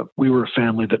were a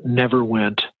family that never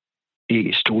went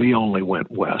east. We only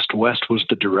went west. West was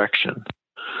the direction.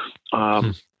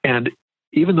 And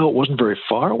even though it wasn't very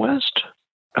far west,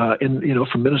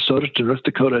 from Minnesota to North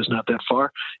Dakota is not that far.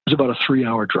 It was about a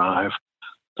 3-hour drive.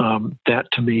 That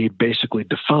to me basically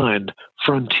defined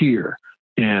frontier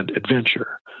and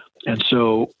adventure. And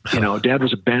so, Dad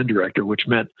was a band director, which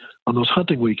meant on those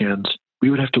hunting weekends, we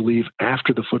would have to leave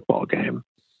after the football game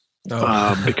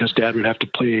because Dad would have to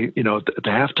play, the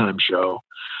halftime show,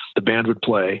 the band would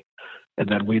play, and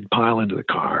then we'd pile into the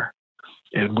car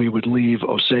and we would leave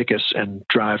Osakis and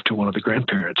drive to one of the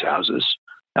grandparents' houses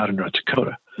out in North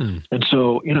Dakota. And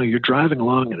so, you're driving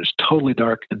along and it's totally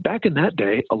dark. And back in that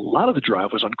day, a lot of the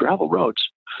drive was on gravel roads.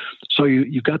 So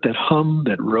you got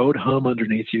that road hum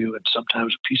underneath you. And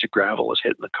sometimes a piece of gravel is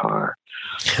hitting the car.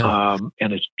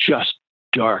 And it's just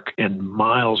dark and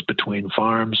miles between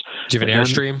farms. Do you have an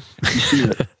Airstream?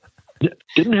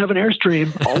 Didn't have an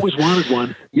Airstream. Always wanted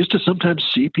one. Used to sometimes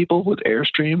see people with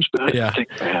Airstreams, but I didn't think,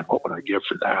 man, what would I give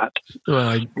for that?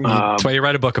 Well, that's why you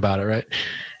write a book about it, right?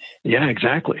 Yeah,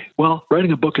 exactly. Well,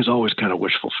 writing a book is always kind of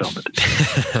wish fulfillment.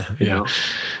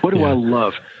 What do I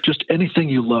love? Just anything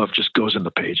you love just goes in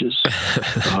the pages.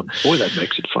 Boy, that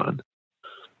makes it fun.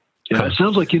 Yeah, it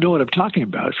sounds like you know what I'm talking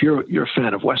about. If you're a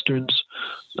fan of Westerns,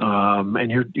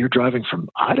 and you're driving from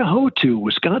Idaho to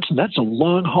Wisconsin, that's a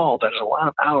long haul. That is a lot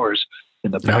of hours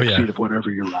in the back seat of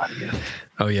whatever you're riding in.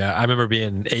 Oh yeah. I remember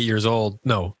being 10 years old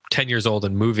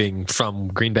and moving from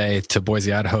Green Bay to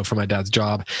Boise, Idaho for my dad's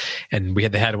job. And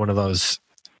they had one of those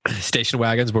station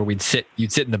wagons where you'd sit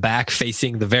in the back,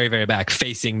 facing the very, very back,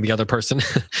 facing the other person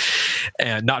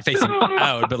and not facing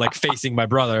out, but like facing my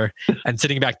brother, and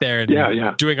sitting back there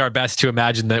and doing our best to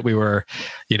imagine that we were,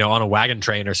 on a wagon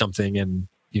train or something. And,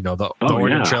 the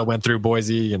Oregon Trail went through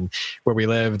Boise and where we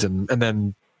lived. And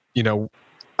then,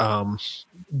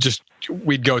 just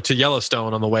we'd go to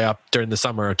Yellowstone on the way up during the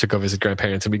summer to go visit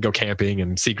grandparents, and we'd go camping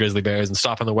and see grizzly bears and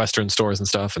stop in the Western stores and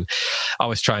stuff. And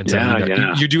always trying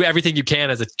to, you do everything you can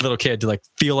as a little kid to like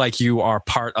feel like you are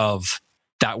part of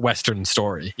that Western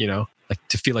story, like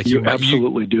to feel like you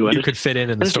absolutely do. You could fit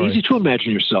in the story. It's easy to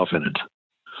imagine yourself in it.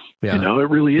 Yeah. It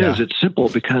really is. Yeah. It's simple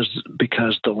because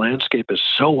the landscape is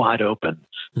so wide open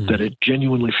that it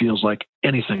genuinely feels like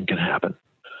anything can happen.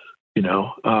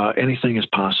 Anything is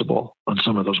possible on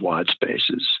some of those wide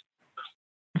spaces.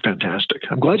 Fantastic.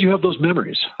 I'm glad you have those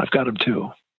memories. I've got them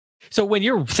too. So when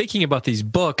you're thinking about these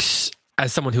books,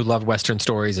 as someone who loved Western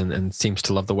stories and seems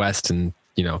to love the West and,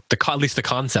 at least the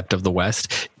concept of the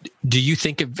West, have you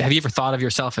ever thought of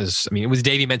yourself as, was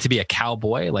Davey meant to be a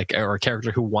cowboy, or a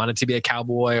character who wanted to be a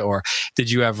cowboy, or did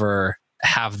you ever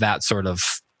have that sort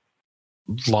of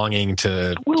longing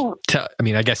to tell?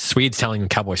 I guess Swede's telling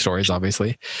cowboy stories,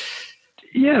 obviously.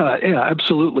 Yeah,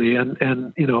 absolutely. And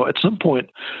at some point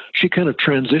she kind of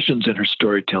transitions in her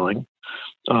storytelling.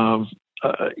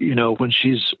 When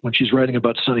she's writing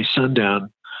about Sunny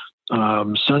Sundown,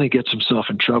 Sunny gets himself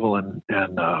in trouble and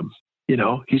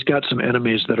he's got some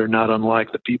enemies that are not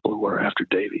unlike the people who are after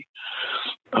Davy.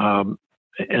 And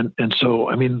so,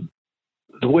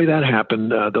 the way that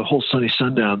happened, the whole Sunny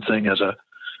Sundown thing as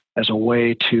a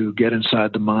way to get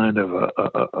inside the mind of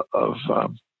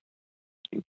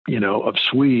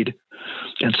Swede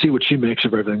and see what she makes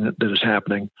of everything that is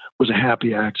happening was a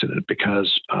happy accident,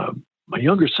 because my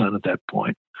younger son at that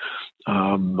point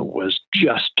was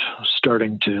just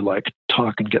starting to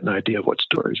talk and get an idea of what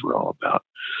stories were all about.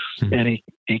 Mm-hmm. And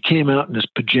he came out in his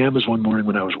pajamas one morning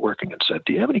when I was working and said,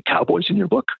 "Do you have any cowboys in your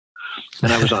book?"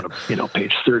 And I was on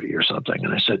page 30 or something.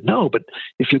 And I said, "No, but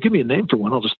if you'll give me a name for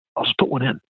one, I'll just put one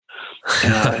in."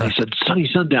 And he said, "Sunny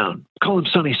Sundown. Call him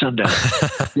Sunny Sundown."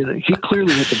 He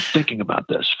clearly had been thinking about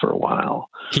this for a while.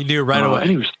 He knew right away. And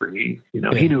he was 3.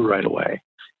 He knew right away.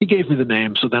 He gave me the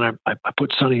name, so then I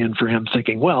put Sunny in for him,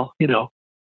 thinking, well,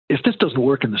 if this doesn't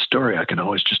work in the story, I can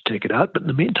always just take it out. But in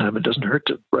the meantime, it doesn't hurt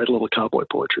to write a little cowboy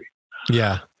poetry.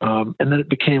 Yeah. And then it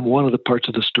became one of the parts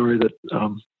of the story that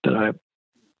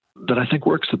I think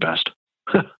works the best.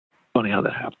 Funny how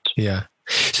that happens. Yeah.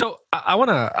 So I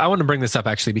want to bring this up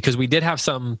actually, because we did have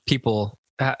some people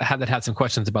that had some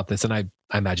questions about this, and I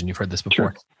imagine you've heard this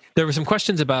before. Sure. There were some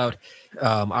questions about,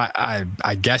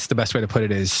 I guess the best way to put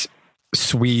it is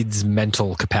Swede's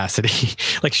mental capacity.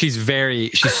 She's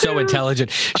so intelligent.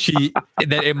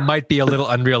 That it might be a little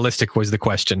unrealistic was the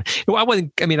question. I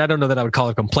don't know that I would call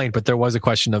it a complaint, but there was a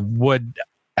question of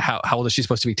how old is she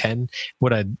supposed to be? 10?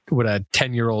 Would a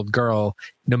 10-year-old girl,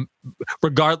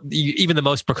 even the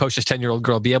most precocious 10-year-old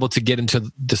girl, be able to get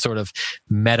into the sort of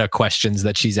meta questions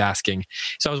that she's asking?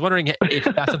 So I was wondering if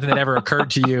that's something that ever occurred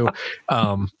to you.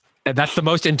 And that's the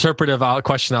most interpretive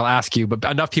question I'll ask you, but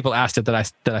enough people asked it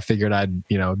that I figured I'd,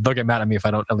 they'll get mad at me if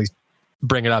I don't at least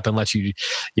bring it up and let you,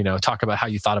 talk about how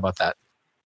you thought about that.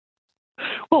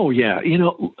 Oh yeah.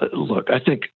 Look, I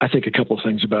think a couple of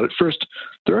things about it. First,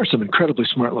 there are some incredibly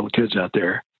smart little kids out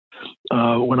there.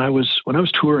 When I was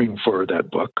touring for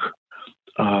that book,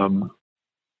 I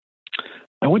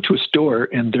went to a store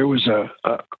and there was a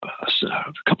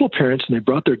couple of parents, and they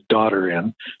brought their daughter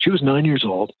in. She was 9 years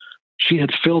old. She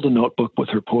had filled a notebook with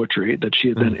her poetry that she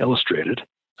had then illustrated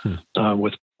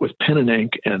with pen and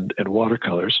ink and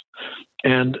watercolors,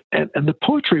 and the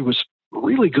poetry was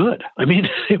really good.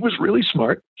 It was really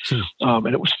smart,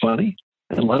 and it was funny,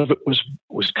 and a lot of it was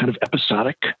kind of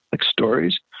episodic, like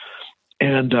stories.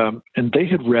 And they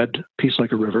had read Peace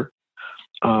Like a River,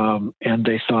 and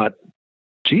they thought,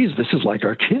 "Geez, this is like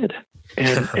our kid."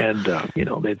 And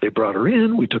they brought her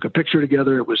in. We took a picture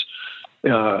together. It was.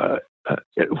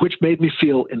 Which made me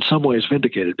feel in some ways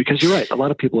vindicated, because you're right. A lot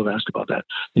of people have asked about that.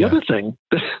 The other thing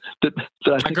that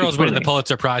I think my girl's winning the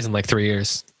Pulitzer Prize in 3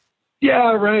 years.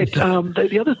 Yeah, right.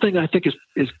 The other thing I think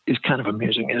is kind of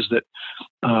amusing is that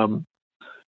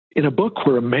in a book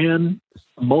where a man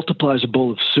multiplies a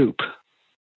bowl of soup.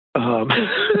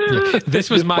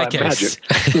 This was my case.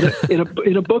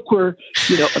 in a book where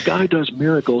a guy does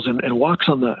miracles and walks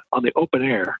on the open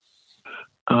air.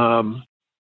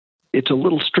 it's a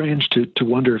little strange to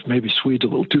wonder if maybe Swede's a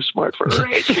little too smart for her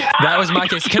age. That was my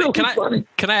case.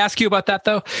 Can I ask you about that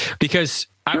though? Because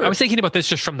I was thinking about this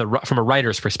just from a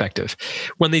writer's perspective.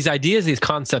 When these ideas, these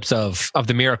concepts of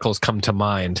the miracles come to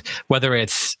mind, whether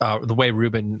it's the way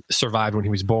Reuben survived when he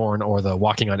was born, or the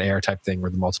walking on air type thing, or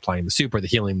the multiplying the soup, or the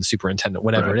healing the superintendent,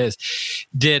 whatever it is,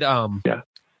 did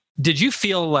you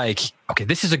feel like, okay,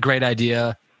 this is a great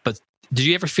idea, but did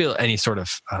you ever feel any sort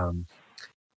of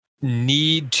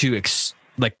need to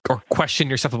or question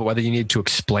yourself about whether you needed to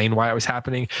explain why it was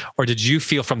happening? Or did you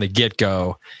feel from the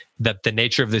get-go that the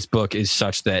nature of this book is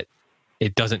such that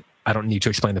I don't need to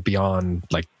explain it beyond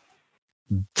like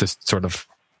this sort of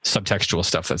subtextual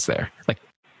stuff that's there? Like,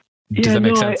 does that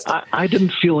make sense? I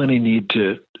didn't feel any need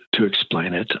to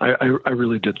explain it. I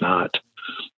really did not.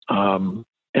 And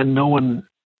no one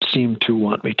seemed to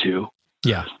want me to.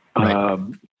 Yeah. Right. I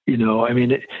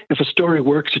mean, if a story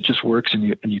works, it just works, and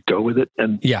you go with it.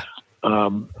 And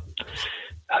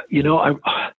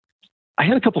I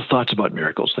had a couple thoughts about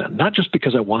miracles then, not just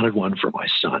because I wanted one for my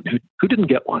son, who didn't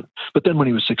get one, but then when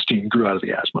he was 16, grew out of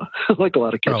the asthma, like a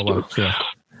lot of kids do. Yeah.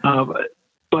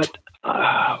 But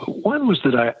one was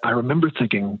that I remember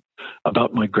thinking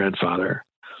about my grandfather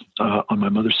on my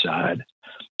mother's side,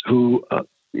 who,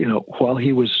 while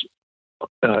he was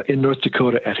in North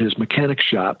Dakota at his mechanic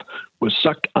shop, was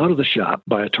sucked out of the shop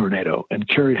by a tornado and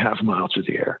carried half a mile through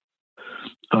the air.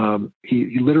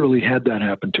 He literally had that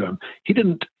happen to him. He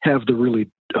didn't have the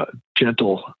really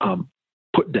gentle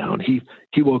put down. He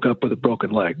woke up with a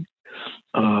broken leg,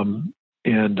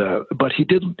 but he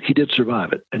did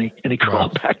survive it, and he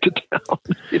crawled back to town.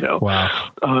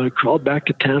 Crawled back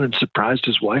to town and surprised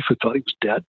his wife, who thought he was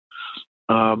dead.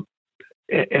 And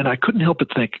I couldn't help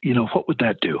but think, what would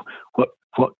that do? What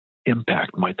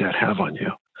impact might that have on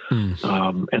you?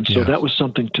 And so that was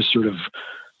something to sort of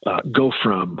go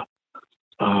from.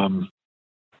 And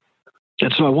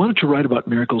so I wanted to write about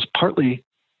miracles, partly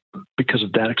because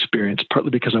of that experience, partly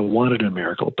because I wanted a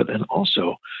miracle, but then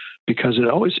also because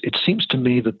it seems to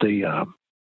me that the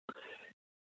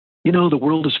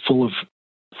world is full of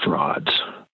frauds.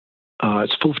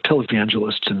 It's full of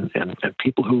televangelists and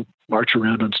people who march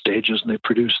around on stages and they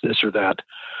produce this or that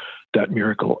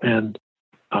miracle. And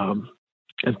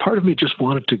part of me just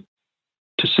wanted to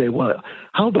say, well,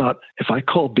 how about if I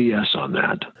call BS on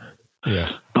that?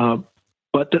 Yeah.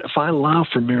 But that if I allow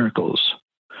for miracles,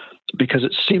 because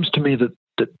it seems to me that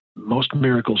most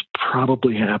miracles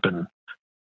probably happen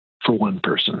for one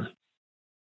person,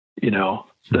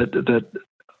 that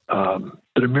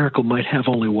a miracle might have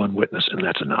only one witness, and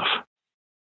that's enough.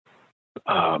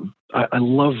 I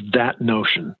love that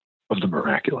notion of the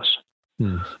miraculous.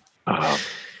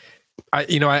 I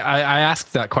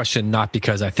asked that question not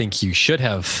because I think you should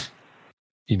have,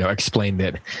 explained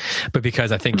it, but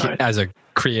because I think as a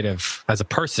creative, as a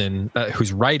person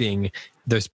who's writing,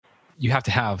 you have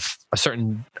to have a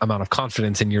certain amount of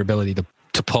confidence in your ability to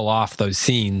pull off those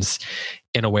scenes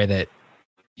in a way that,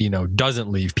 doesn't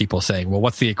leave people saying, well,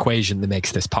 what's the equation that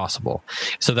makes this possible?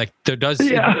 So like you do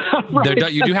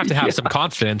have to have some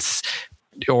confidence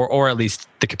or at least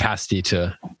the capacity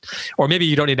to, or maybe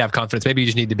you don't need to have confidence. Maybe you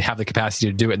just need to have the capacity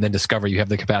to do it and then discover you have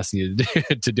the capacity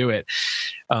to do it.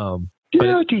 The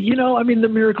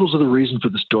miracles are the reason for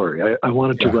the story. I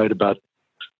wanted to write about,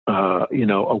 a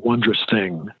wondrous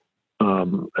thing,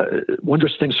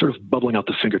 sort of bubbling out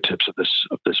the fingertips of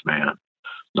this man,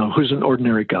 who's an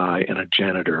ordinary guy and a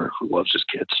janitor who loves his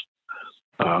kids.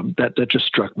 That just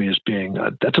struck me as being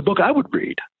that's a book I would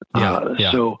read.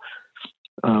 So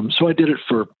I did it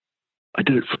for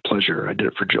pleasure. I did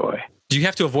it for joy. Do you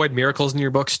have to avoid miracles in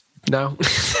your books now?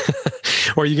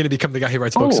 Or are you going to become the guy who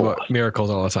writes books about miracles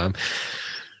all the time?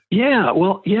 Yeah,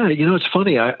 well, it's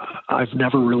funny. I've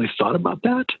never really thought about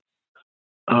that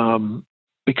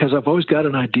because I've always got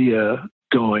an idea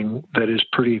going that is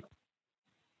pretty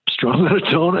strong on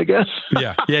its own, I guess.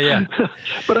 Yeah.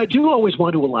 But I do always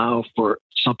want to allow for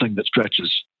something that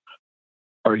stretches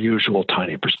our usual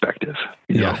tiny perspective,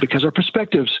 because our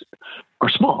perspectives are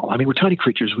small. I mean, we're tiny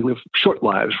creatures. We live short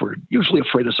lives. We're usually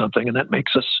afraid of something, and that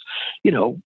makes us,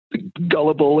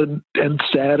 gullible and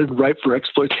sad and ripe for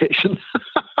exploitation.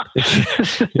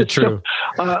 True.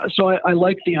 So I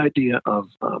like the idea of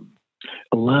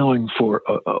allowing for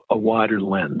a wider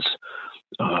lens.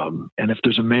 And if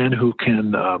there's a man who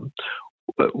can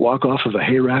walk off of a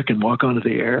hayrack and walk onto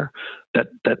the air,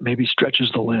 that maybe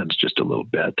stretches the lens just a little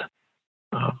bit.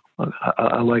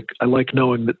 I like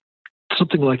knowing that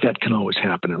something like that can always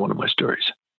happen in one of my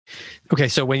stories. Okay,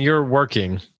 so when you're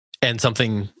working and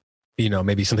something,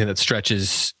 maybe something that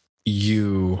stretches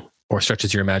you or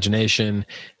stretches your imagination,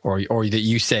 or that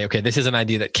you say, okay, this is an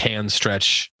idea that can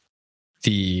stretch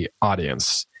the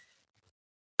audience.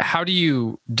 How do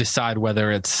you decide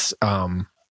whether it's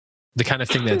the kind of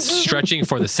thing that's stretching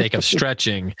for the sake of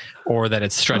stretching, or that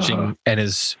it's stretching and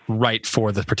is right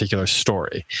for the particular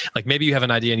story? Like maybe you have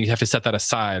an idea and you have to set that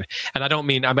aside. And I don't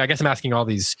mean, I guess I'm asking all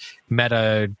these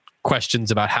meta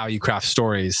questions about how you craft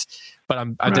stories, but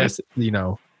I guess,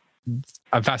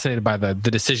 I'm fascinated by the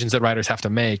decisions that writers have to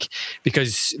make,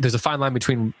 because there's a fine line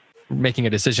between making a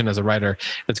decision as a writer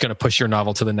that's going to push your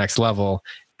novel to the next level,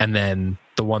 and then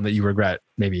the one that you regret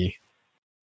maybe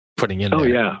putting in there. Oh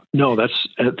yeah, no, that's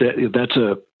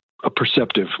a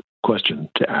perceptive question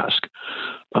to ask.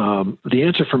 The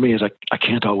answer for me is I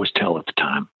can't always tell at the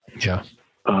time. Yeah.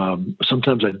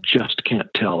 Sometimes I just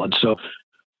can't tell, and so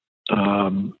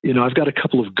I've got a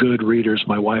couple of good readers.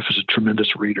 My wife is a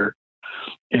tremendous reader,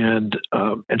 and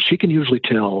she can usually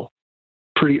tell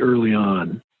pretty early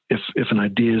on if an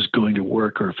idea is going to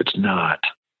work or if it's not.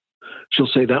 She'll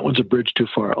say, that one's a bridge too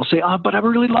far. I'll say, but I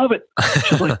really love it.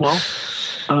 She's like, well,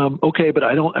 okay, but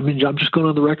I'm just going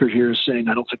on the record here as saying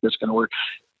I don't think that's going to work.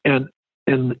 And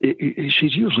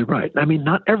she's usually right. I mean,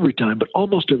 not every time, but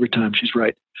almost every time she's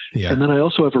right. Yeah. And then I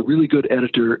also have a really good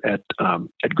editor at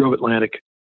Grove Atlantic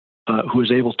who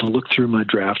is able to look through my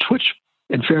drafts, which,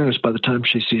 in fairness, by the time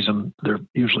she sees them, they're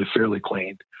usually fairly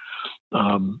clean.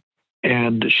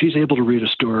 And she's able to read a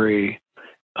story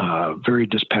very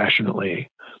dispassionately,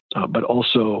 but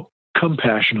also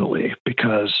compassionately,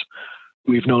 because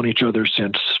we've known each other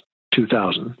since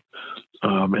 2000.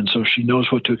 And so she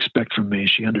knows what to expect from me.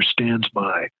 She understands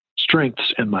my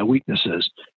strengths and my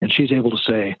weaknesses. And she's able to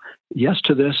say, yes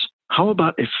to this. How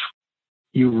about if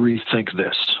you rethink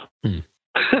this?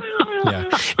 Yeah.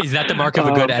 Is that the mark of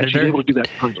a good editor? She's able to do that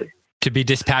kindly. To be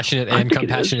dispassionate and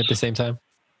compassionate at the same time?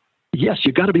 Yes,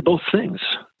 you've got to be both things.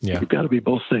 Yeah. You've got to be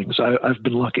both things. I've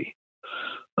been lucky.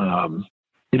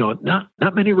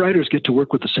 Not many writers get to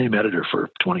work with the same editor for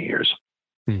 20 years.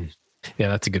 Yeah,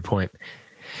 that's a good point.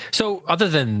 So other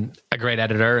than a great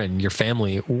editor and your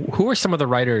family, who are some of the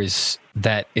writers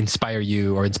that inspire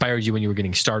you or inspired you when you were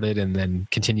getting started and then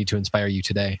continue to inspire you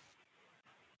today?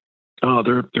 Oh,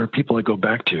 there are people I go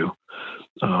back to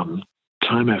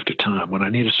time after time when I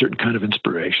need a certain kind of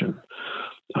inspiration.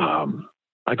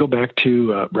 I go back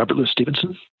to Robert Louis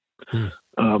Stevenson,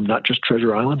 not just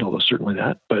Treasure Island, although certainly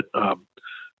that, but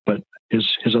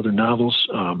his other novels.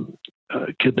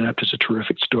 Kidnapped is a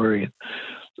terrific story.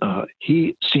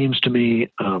 He seems to me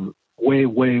way,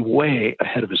 way, way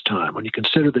ahead of his time. When you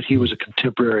consider that he was a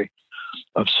contemporary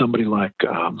of somebody like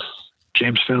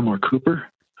James Fenimore Cooper.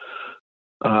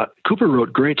 Cooper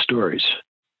wrote great stories,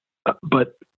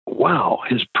 but wow,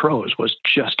 his prose was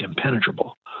just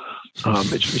impenetrable.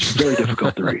 It's very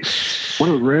difficult to read. One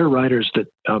of the rare writers that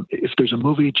if there's a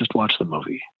movie, just watch the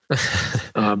movie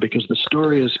because the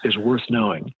story is worth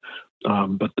knowing,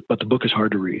 but the book is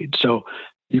hard to read. So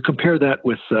you compare that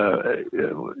with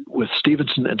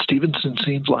Stevenson, and Stevenson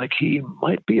seems like he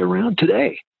might be around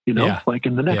today. Like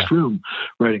in the next room,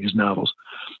 writing his novels.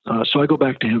 So I go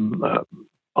back to him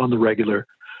on the regular.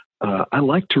 I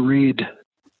like to read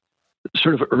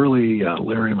sort of early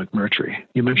Larry McMurtry.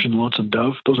 You mentioned Lonesome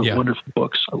Dove. Those are wonderful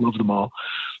books. I love them all.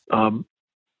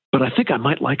 But I think I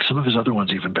might like some of his other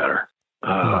ones even better.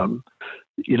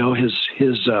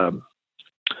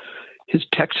 His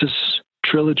Texas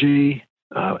trilogy.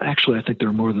 Actually, I think there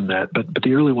are more than that. But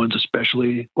the early ones,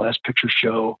 especially Last Picture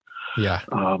Show,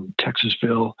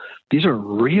 Texasville. These are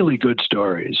really good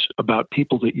stories about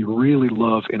people that you really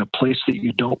love in a place that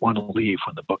you don't want to leave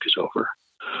when the book is over.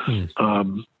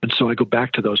 And so I go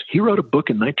back to those. He wrote a book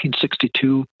in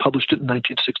 1962, published it in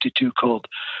 1962, called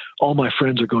All My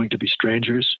Friends Are Going to Be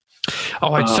Strangers.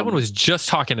 Someone was just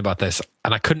talking about this,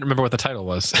 and I couldn't remember what the title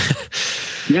was.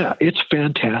 Yeah, it's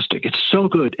fantastic. It's so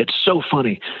good. It's so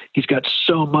funny. He's got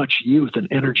so much youth and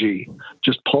energy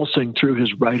just pulsing through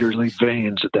his writerly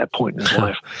veins at that point in his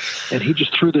life. And he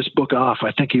just threw this book off.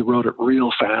 I think he wrote it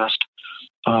real fast.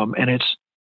 And it's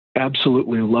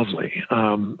absolutely lovely.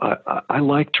 I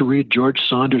like to read George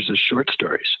Saunders' short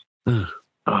stories.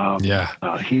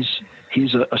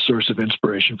 He's a source of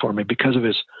inspiration for me because of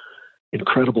his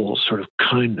incredible sort of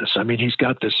kindness. I mean, he's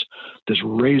got this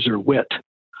razor wit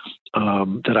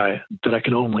that I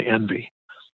can only envy,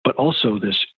 but also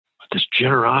this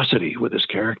generosity with his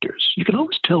characters. You can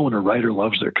always tell when a writer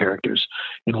loves their characters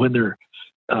and when they're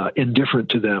indifferent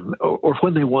to them, or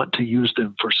when they want to use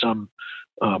them for some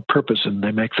purpose and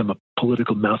they make them a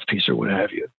political mouthpiece or what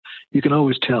have you. You can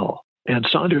always tell. And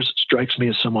Saunders strikes me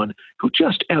as someone who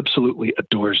just absolutely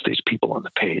adores these people on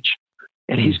the page.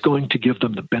 And he's going to give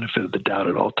them the benefit of the doubt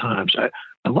at all times. I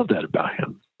love that about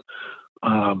him.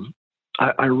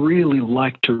 I really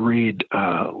like to read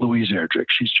Louise Erdrich.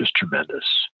 She's just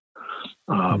tremendous,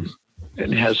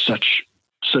 and has such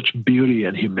beauty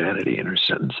and humanity in her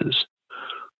sentences.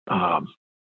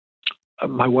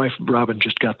 My wife Robin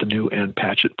just got the new Anne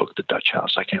Patchett book, The Dutch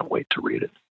House. I can't wait to read it.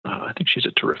 I think she's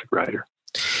a terrific writer.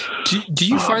 Do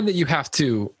you find that you have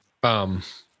to?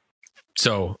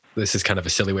 So this is kind of a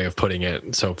silly way of putting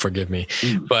it, so forgive me.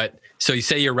 But so you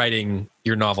say you're writing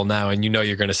your novel now, and you know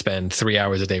you're going to spend 3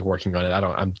 hours a day working on it.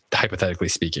 I'm hypothetically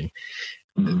speaking.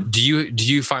 Do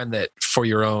you find that for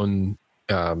your own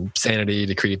sanity,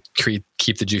 to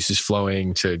keep the juices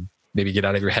flowing, to maybe get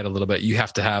out of your head a little bit, you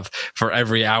have to have, for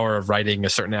every hour of writing, a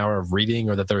certain hour of reading,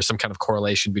 or that there's some kind of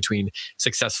correlation between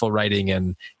successful writing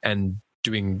and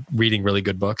reading really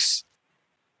good books?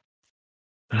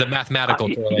 The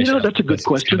mathematical correlation. That's a good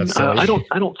question. I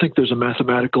don't think there's a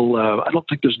mathematical. I don't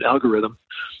think there's an algorithm.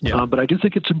 Yeah. But I do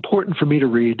think it's important for me to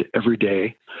read every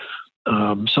day.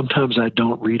 Sometimes I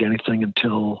don't read anything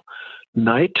until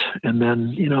night, and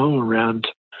then around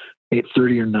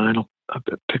 8:30 or 9, I'll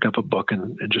pick up a book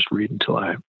and just read until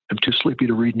I am too sleepy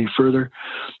to read any further.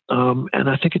 And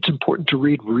I think it's important to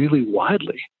read really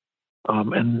widely,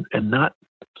 and not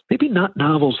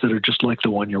novels that are just like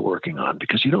the one you're working on,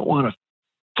 because you don't want to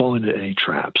fall into any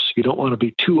traps. You don't want to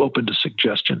be too open to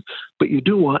suggestion, but you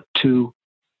do want to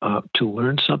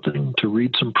learn something, to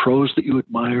read some prose that you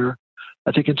admire.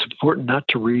 I think it's important not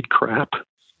to read crap.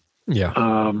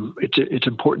 Yeah. It's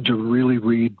important to really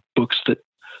read books that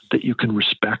you can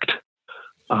respect,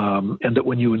 and that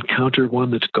when you encounter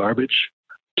one that's garbage,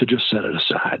 to just set it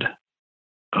aside,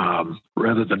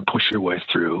 rather than push your way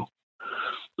through.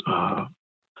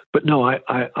 But no,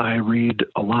 I read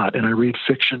a lot, and I read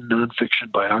fiction,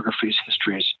 nonfiction, biographies,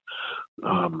 histories,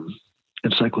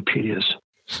 encyclopedias.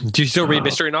 Do you still read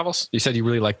mystery novels? You said you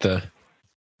really liked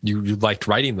you liked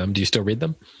writing them. Do you still read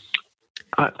them?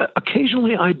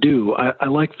 Occasionally I do. I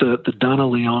like the Donna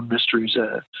Leon mysteries,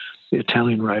 the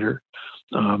Italian writer.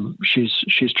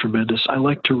 She's tremendous. I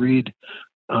like to read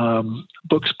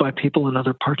books by people in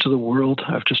other parts of the world.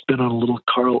 I've just been on a little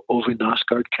Karl Ove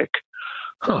Nasgard kick.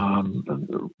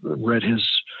 Read his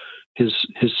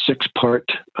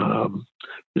 6-part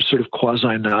sort of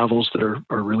quasi novels that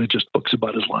are really just books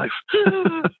about his life,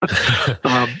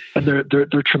 and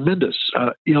they're tremendous.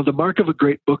 The mark of a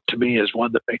great book to me is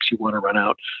one that makes you want to run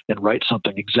out and write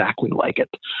something exactly like it,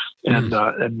 and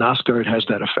Nasgard has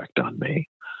that effect on me.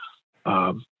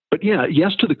 But yeah,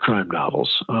 yes to the crime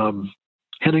novels.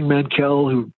 Henning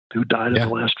Mankell, who died in the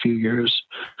last few years.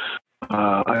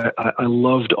 I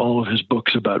loved all of his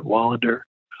books about Wallander,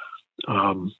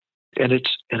 and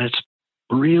it's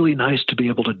really nice to be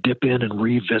able to dip in and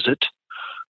revisit,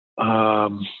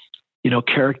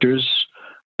 characters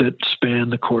that span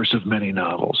the course of many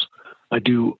novels. I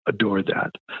do adore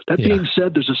that. That being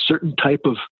said, there's a certain type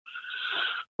of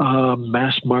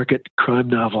mass market crime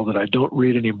novel that I don't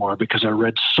read anymore, because I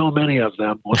read so many of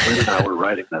them when Lynn and I were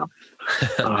writing them,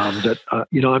 that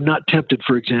I'm not tempted,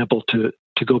 for example, to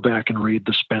go back and read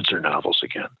the Spencer novels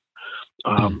again.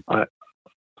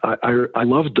 I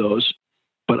loved those,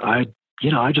 but I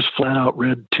just flat out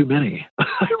read too many.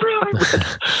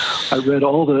 I read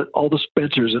all the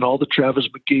Spencers and all the Travis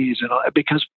McGee's, and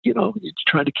because you're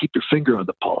trying to keep your finger on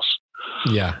the pulse.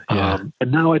 Yeah. And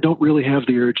now I don't really have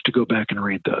the urge to go back and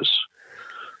read those.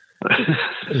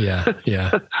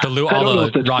 Yeah.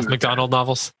 All the Ross McDonald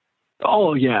novels.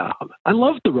 Oh yeah, I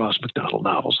love the Ross McDonald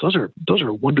novels. Those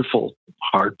are wonderful,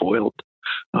 hard-boiled.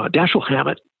 Dashiell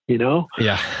Hammett,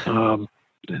 Yeah.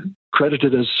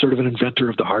 Credited as sort of an inventor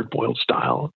of the hard-boiled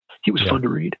style. He was fun to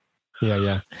read.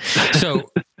 Yeah. So,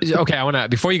 okay,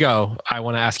 before you go, I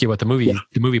want to ask you about the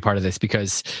movie part of this,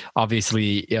 because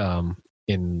obviously,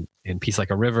 in Peace Like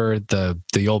a River,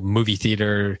 the old movie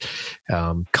theater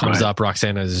comes up.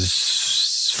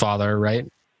 Roxana's father, right?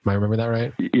 Am I remember that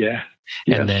right? Yeah.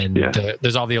 And then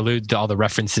there's all the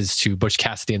references to Butch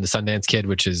Cassidy and the Sundance Kid,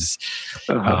 which is,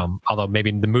 although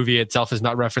maybe the movie itself is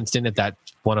not referenced in it, that's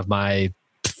one of my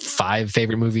 5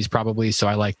 favorite movies probably. So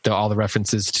I like all the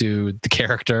references to the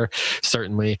character,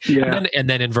 certainly. Yeah. And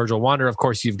then in Virgil Wander, of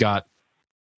course, you've got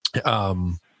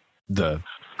the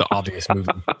obvious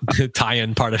movie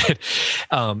tie-in part of it.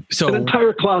 So an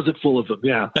entire closet full of them.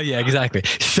 Yeah. Yeah, exactly.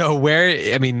 So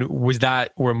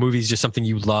were movies just something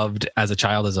you loved as a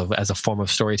child, as a form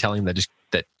of storytelling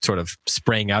that sort of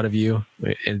sprang out of you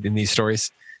in these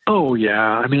stories? Oh yeah.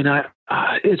 I mean,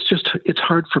 it's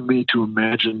hard for me to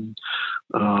imagine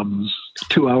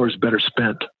 2 hours better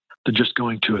spent than just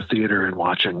going to a theater and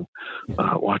watching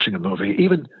a movie.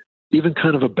 Even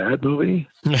kind of a bad movie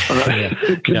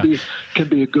can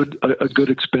be a good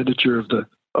expenditure of the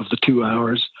 2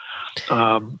 hours.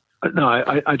 No,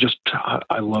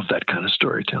 I love that kind of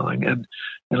storytelling, and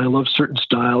I love certain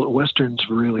style. Westerns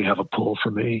really have a pull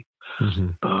for me.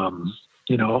 Mm-hmm.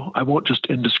 I won't just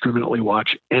indiscriminately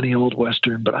watch any old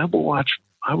Western, but I will watch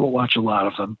a lot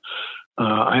of them.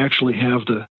 I actually have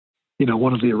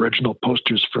one of the original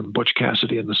posters from Butch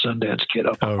Cassidy and the Sundance Kid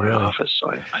up in my office.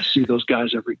 So I see those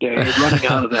guys every day running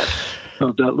out of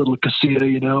that little casita,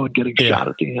 and getting shot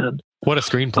at the end. What a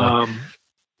screenplay.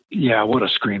 Yeah, what a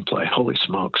screenplay. Holy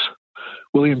smokes.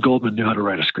 William Goldman knew how to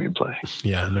write a screenplay.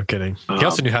 Yeah, no kidding. He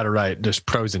also knew how to write just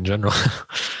prose in general.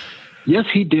 Yes,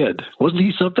 he did. Wasn't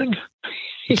he something?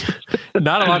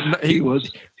 Not a lot. He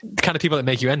was the kind of people that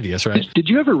make you envious, right? Did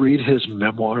you ever read his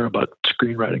memoir about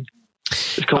screenwriting?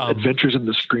 It's called Adventures in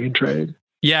the Screen Trade.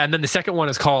 Yeah, and then the second one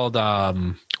is called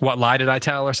What Lie Did I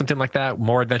Tell, or something like that.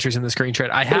 More Adventures in the Screen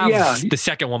Trade. I have the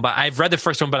second one, but I've read the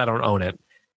first one, but I don't own it.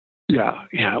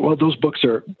 Yeah. Well, those books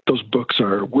are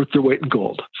worth their weight in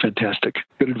gold. Fantastic.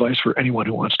 Good advice for anyone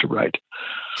who wants to write.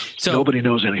 So nobody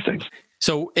knows anything.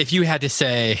 So if you had to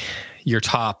say your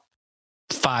top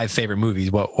 5 favorite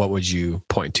movies, what would you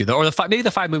point to? Or maybe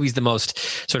the 5 movies that most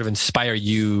sort of inspire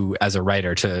you as a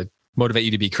writer to motivate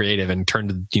you to be creative and turn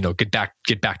to, get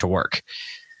back to work.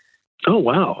 Oh,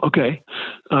 wow. Okay.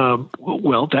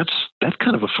 Well, that's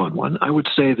kind of a fun one. I would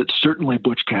say that certainly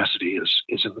Butch Cassidy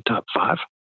is in the top 5.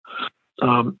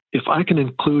 If I can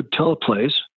include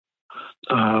teleplays,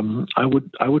 I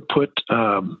would put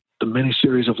the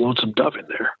miniseries of Lonesome Dove in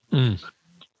there,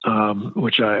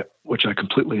 which I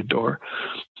completely adore.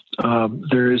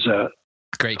 There is a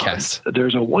great cast.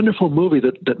 There's a wonderful movie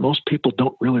that most people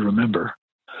don't really remember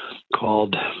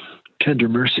called Tender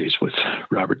Mercies with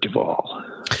Robert Duvall.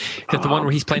 Is that the one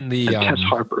where he's playing the Tess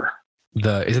Harper?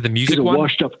 Is it the music one? He's a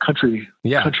washed-up country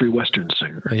western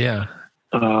singer. Yeah.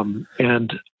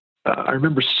 And I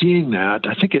remember seeing that.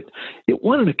 I think it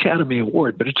won an Academy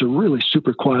Award, but it's a really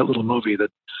super quiet little movie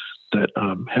that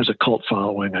has a cult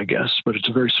following, I guess, but it's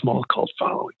a very small cult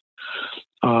following.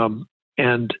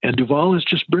 And Duvall is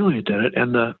just brilliant in it,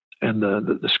 and the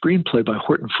screenplay by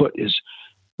Horton Foote is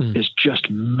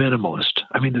just minimalist.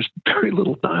 I mean, there's very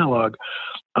little dialogue,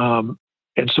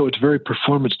 and so it's very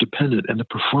performance dependent, and the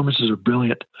performances are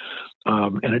brilliant,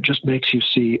 and it just makes you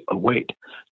see, wait.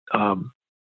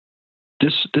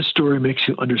 This story makes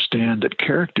you understand that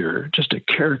just a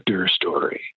character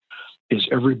story, is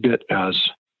every bit as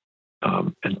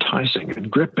enticing and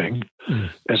gripping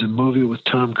as a movie with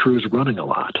Tom Cruise running a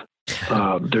lot.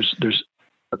 There's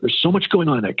so much going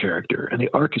on in that character, and the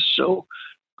arc is so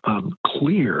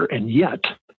clear and yet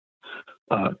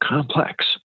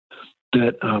complex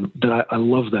that I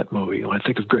love that movie. When I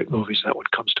think of great movies, that one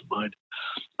comes to mind.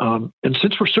 And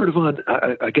since we're sort of on,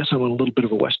 I guess I'm on a little bit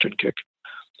of a Western kick.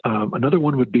 Another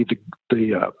one would be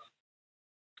the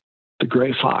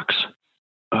Gray Fox,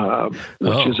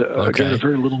 which is again a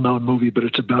very little known movie, but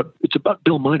it's about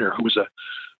Bill Miner, who was a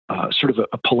sort of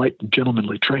a polite and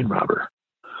gentlemanly train robber.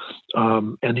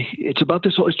 And it's about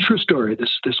it's a true story.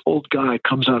 This old guy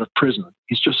comes out of prison.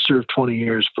 He's just served 20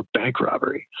 years for bank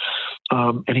robbery.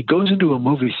 And he goes into a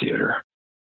movie theater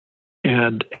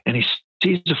and he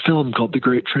sees a film called The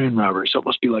Great Train Robbery. So it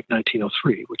must be like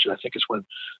 1903, which I think is when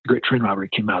The Great Train Robbery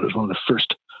came out. It was one of the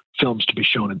first films to be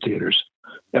shown in theaters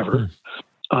ever.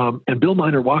 And Bill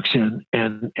Miner walks in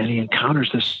and he encounters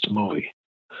this movie.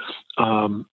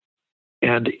 And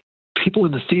people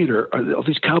in the theater, all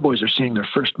these cowboys are seeing their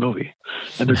first movie.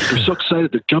 And they're so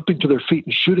excited, they're jumping to their feet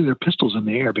and shooting their pistols in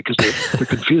the air because they're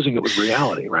confusing it with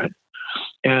reality, right?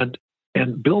 And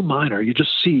Bill Miner, you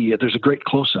just see, there's a great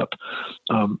close-up.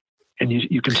 And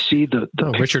you can see the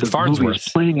Richard Farnsworth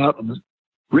playing out.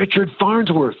 Richard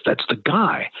Farnsworth, that's the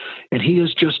guy. And he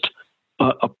is just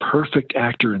a perfect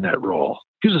actor in that role.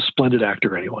 He's a splendid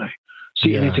actor anyway.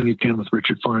 See anything you can with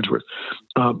Richard Farnsworth.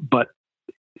 But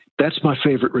that's my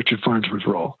favorite Richard Farnsworth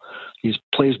role. He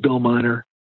plays Bill Miner,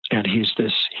 and he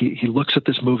looks at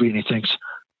this movie and he thinks,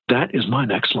 that is my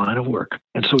next line of work.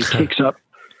 And so he takes up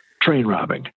train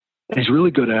robbing. And he's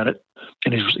really good at it.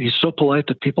 And he's so polite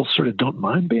that people sort of don't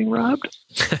mind being robbed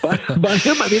by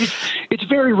him. I mean, it's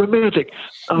very romantic,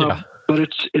 but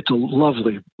it's a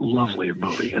lovely, lovely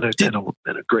movie and a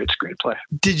great screenplay.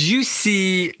 Did you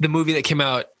see the movie that came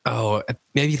out? Oh,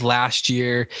 maybe last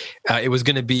year. It was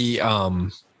going to be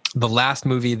the last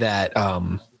movie that.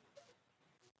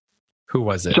 Who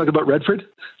was it? Talk about Redford.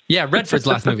 Yeah, Redford's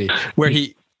last movie where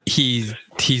he's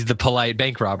the polite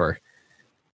bank robber.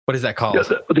 What is that called?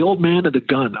 Yeah, the Old Man and the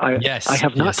Gun. I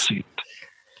have not seen it.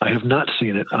 I have not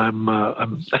seen it.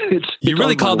 You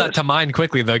really called that to mind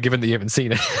quickly, though, given that you haven't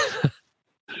seen it.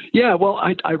 Yeah, well,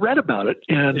 I read about it,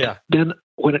 and then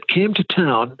when it came to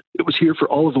town, it was here for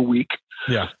all of a week.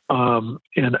 Yeah. And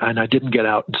I didn't get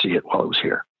out and see it while it was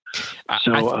here.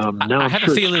 So now I'm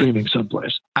sure it's streaming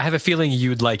someplace. I have a feeling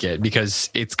you'd like it because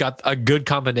it's got a good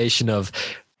combination of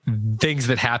things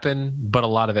that happen, but a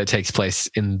lot of it takes place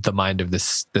in the mind of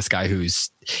this guy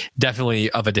who's definitely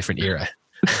of a different era.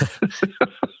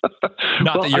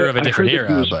 Not that you're of a different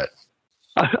era, but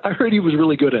I heard he was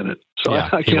really good in it. So yeah,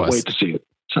 I can't wait to see it.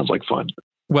 Sounds like fun.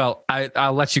 Well,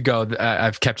 I'll let you go.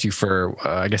 I've kept you for,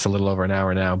 I guess, a little over an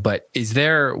hour now. But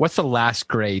what's the last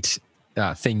great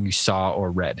thing you saw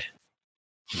or read?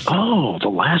 Oh, the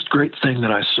last great thing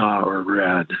that I saw or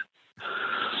read.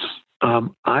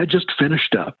 I just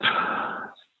finished up.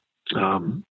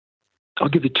 I'll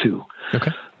give you two.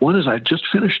 Okay. One is I just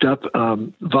finished up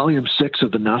volume 6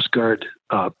 of the Nosgard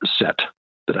set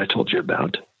that I told you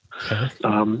about. Okay.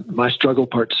 My Struggle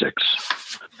Part 6.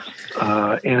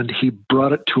 And he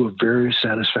brought it to a very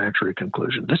satisfactory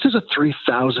conclusion. This is a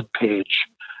 3,000-page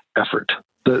effort.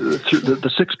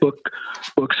 The 6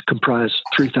 books comprise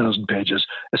 3,000 pages,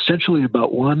 essentially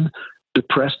about one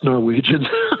depressed Norwegian.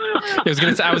 I was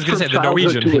going to say the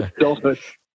Norwegian. To adulthood.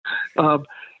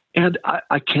 And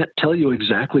I can't tell you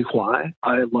exactly why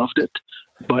I loved it,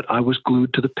 but I was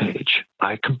glued to the page.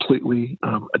 I completely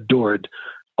adored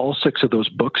all 6 of those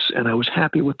books, and I was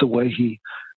happy with the way he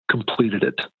completed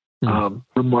it.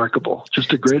 Remarkable.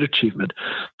 Just a great achievement.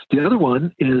 The other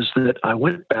one is that I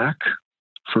went back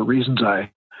for reasons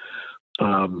I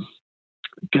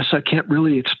guess I can't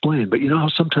really explain, but you know how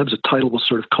sometimes a title will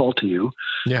sort of call to you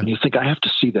and you think, I have to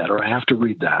see that or I have to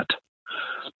read that.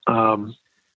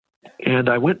 And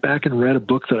I went back and read a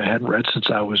book that I hadn't read since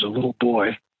I was a little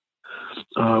boy,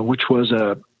 which was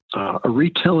a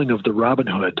retelling of the Robin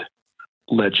Hood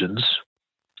legends.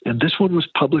 And this one was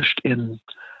published in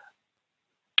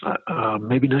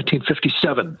maybe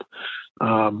 1957.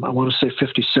 I want to say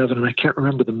 57, and I can't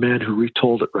remember the man who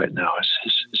retold it right now.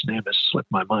 His name has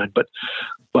slipped my mind.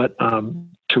 But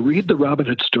to read the Robin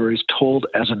Hood stories told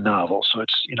as a novel, so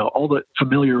it's all the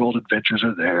familiar old adventures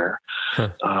are there,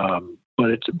 but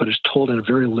it's told in a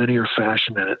very linear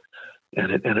fashion, and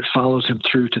it follows him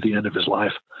through to the end of his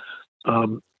life.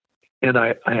 And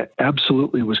I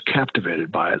absolutely was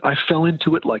captivated by it. I fell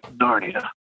into it like Narnia.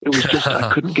 It was just,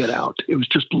 I couldn't get out. It was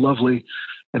just lovely.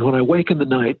 And when I wake in the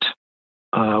night,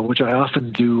 which I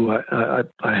often do, I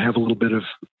have a little bit of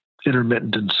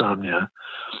intermittent insomnia.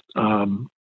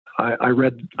 I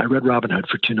read Robin Hood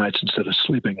for 2 nights instead of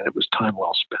sleeping, and it was time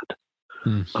well spent.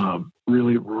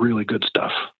 Really, really good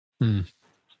stuff.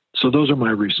 So those are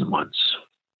my recent ones.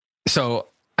 So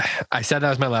I said that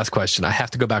was my last question. I have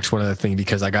to go back to one other thing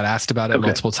because I got asked about it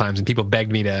multiple times, and a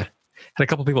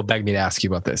couple people begged me to ask you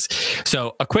about this.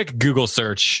 So a quick Google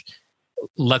search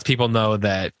lets people know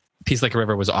that Peace Like a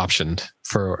River was optioned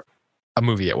for a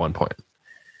movie at one point.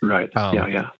 Right.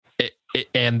 Yeah.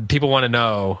 And people want to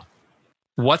know,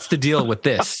 what's the deal with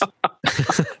this?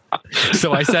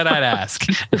 So I said I'd ask.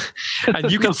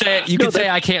 And you can say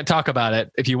I can't talk about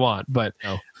it if you want, but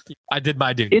no, I did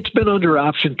my duty. It's been under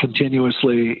option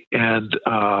continuously, and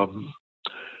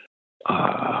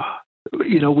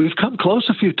we've come close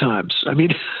a few times. I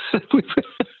mean,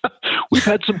 we've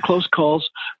had some close calls.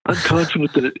 I'm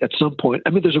confident that at some point,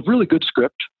 there's a really good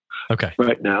script. Okay.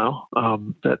 Right now,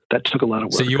 that took a lot of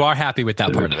work. So you are happy with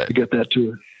that part of it? To get that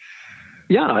to.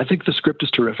 Yeah, I think the script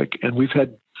is terrific, and we've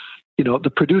had,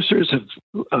 the producers have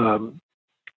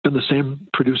been the same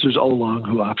producers all along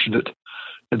who optioned it,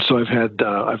 and so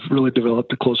I've really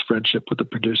developed a close friendship with the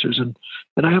producers, and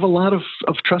I have a lot of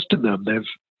trust in them.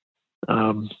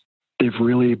 They've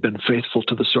really been faithful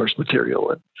to the source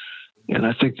material, and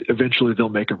I think eventually they'll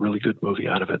make a really good movie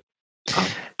out of it.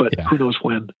 But who knows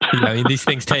when? These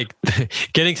things take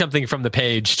getting something from the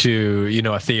page to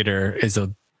a theater is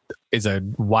a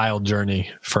wild journey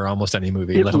for almost any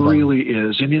movie. It really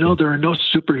is, and there are no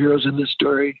superheroes in this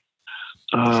story,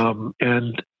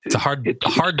 and it's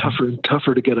tougher and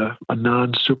tougher to get a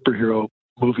non-superhero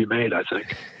movie made, I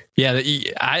think. Yeah,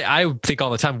 I think all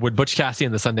the time, would Butch Cassidy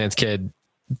and the Sundance Kid,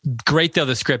 great though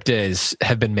the script is,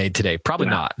 have been made today? Probably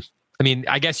not.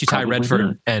 I guess you tie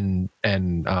Redford and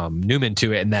Newman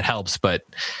to it, and that helps. But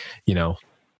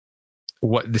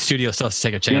what the studio still has to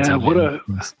take a chance on.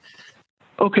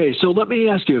 Okay, so let me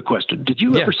ask you a question. Did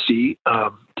you ever see?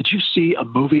 Did you see a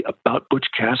movie about Butch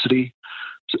Cassidy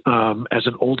as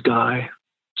an old guy?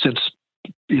 Since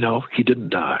he didn't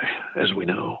die, as we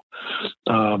know,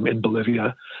 in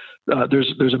Bolivia.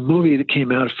 There's a movie that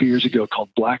came out a few years ago called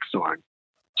Blackthorn,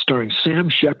 starring Sam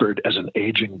Shepard as an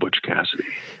aging Butch Cassidy.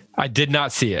 I did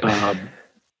not see it.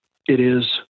 It is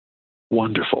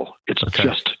wonderful. It's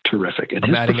just terrific. And I'm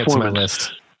his adding it to my performance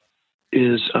list.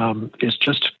 is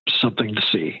just something to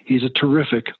see. He's a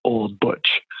terrific old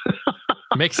Butch.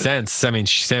 Makes sense. I mean,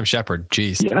 Sam Shepard,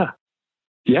 geez.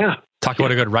 Yeah. Talk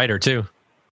about a good writer too.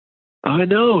 I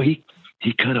know. He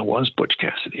kind of was Butch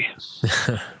Cassidy.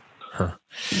 Huh.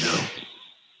 You know.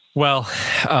 Well,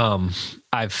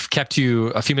 I've kept you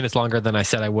a few minutes longer than I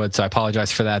said I would, so I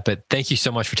apologize for that. But thank you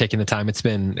so much for taking the time. It's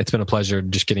been a pleasure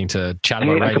just getting to chat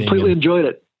about writing. I completely enjoyed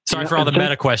it. Sorry for all the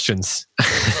meta questions.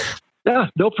 Yeah,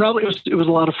 no problem. It was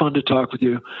a lot of fun to talk with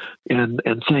you, and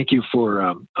thank you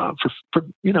for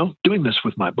doing this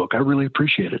with my book. I really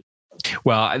appreciate it.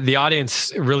 Well, the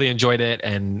audience really enjoyed it,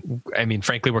 and I mean,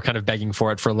 frankly, we're kind of begging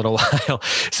for it for a little while.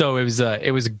 So it was a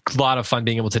lot of fun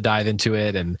being able to dive into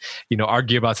it and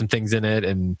argue about some things in it.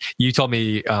 And you told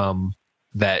me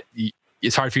that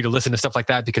it's hard for you to listen to stuff like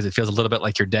that because it feels a little bit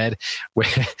like you're dead,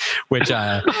 which is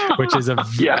I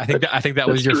think that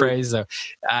was your phrase. So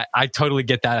I totally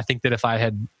get that. I think that if I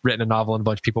had written a novel and a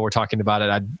bunch of people were talking about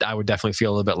it, I would definitely feel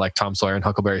a little bit like Tom Sawyer and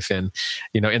Huckleberry Finn,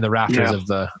 in the rafters of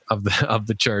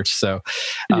the church. So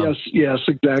yes,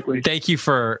 exactly. Thank you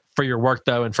for your work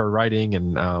though, and for writing.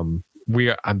 And I'm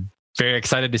very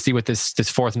excited to see what this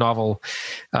fourth novel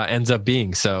ends up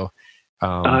being. So.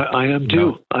 I am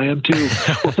too. Well,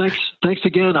 thanks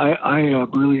again. I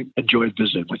really enjoyed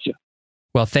visiting with you.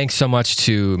 Well, thanks so much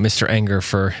to Mr. Enger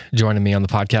for joining me on the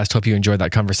podcast. Hope you enjoyed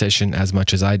that conversation as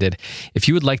much as I did. If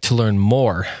you would like to learn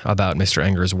more about Mr.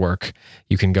 Enger's work,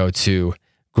 you can go to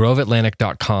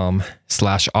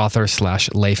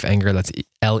groveatlantic.com/author/Leif Enger. That's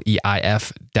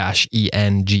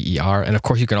LEIF-ENGER. And of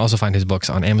course, you can also find his books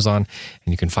on Amazon,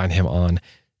 and you can find him on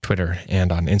Twitter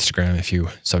and on Instagram if you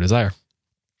so desire.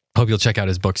 Hope you'll check out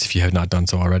his books if you have not done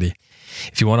so already.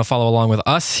 If you want to follow along with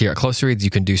us here at Close Reads, you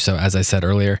can do so, as I said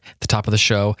earlier, at the top of the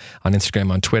show, on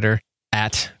Instagram, on Twitter,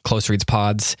 at Close Reads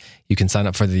Pods. You can sign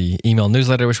up for the email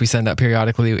newsletter, which we send out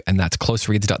periodically, and that's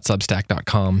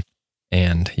closereads.substack.com.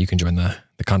 And you can join the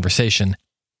conversation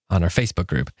on our Facebook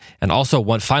group. And also,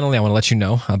 finally, I want to let you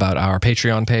know about our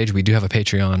Patreon page. We do have a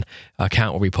Patreon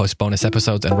account where we post bonus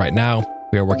episodes, and right now,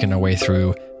 we are working our way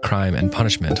through Crime and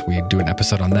Punishment. We do an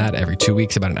episode on that every 2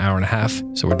 weeks, about an hour and a half.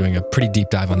 So we're doing a pretty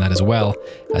deep dive on that as well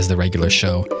as the regular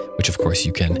show, which of course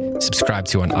you can subscribe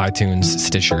to on iTunes,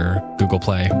 Stitcher, Google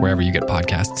Play, wherever you get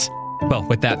podcasts. Well,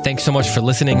 with that, thanks so much for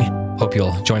listening. Hope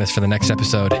you'll join us for the next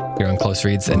episode here on Close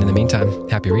Reads. And in the meantime,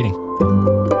 happy reading.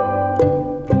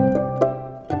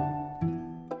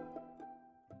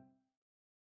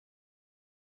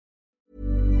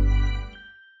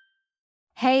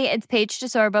 Hey, it's Paige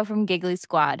DeSorbo from Giggly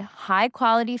Squad. High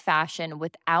quality fashion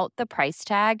without the price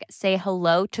tag. Say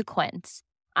hello to Quince.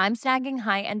 I'm snagging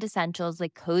high-end essentials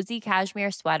like cozy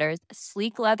cashmere sweaters,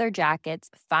 sleek leather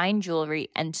jackets, fine jewelry,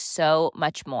 and so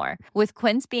much more. With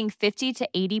Quince being 50 to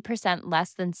 80%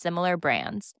 less than similar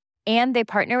brands. And they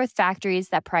partner with factories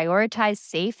that prioritize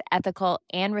safe, ethical,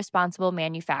 and responsible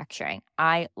manufacturing.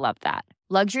 I love that.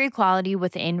 Luxury quality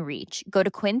within reach. Go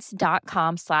to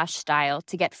quince.com/style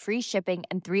to get free shipping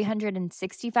and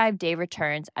 365-day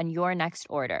returns on your next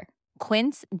order.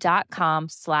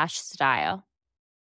 Quince.com/style.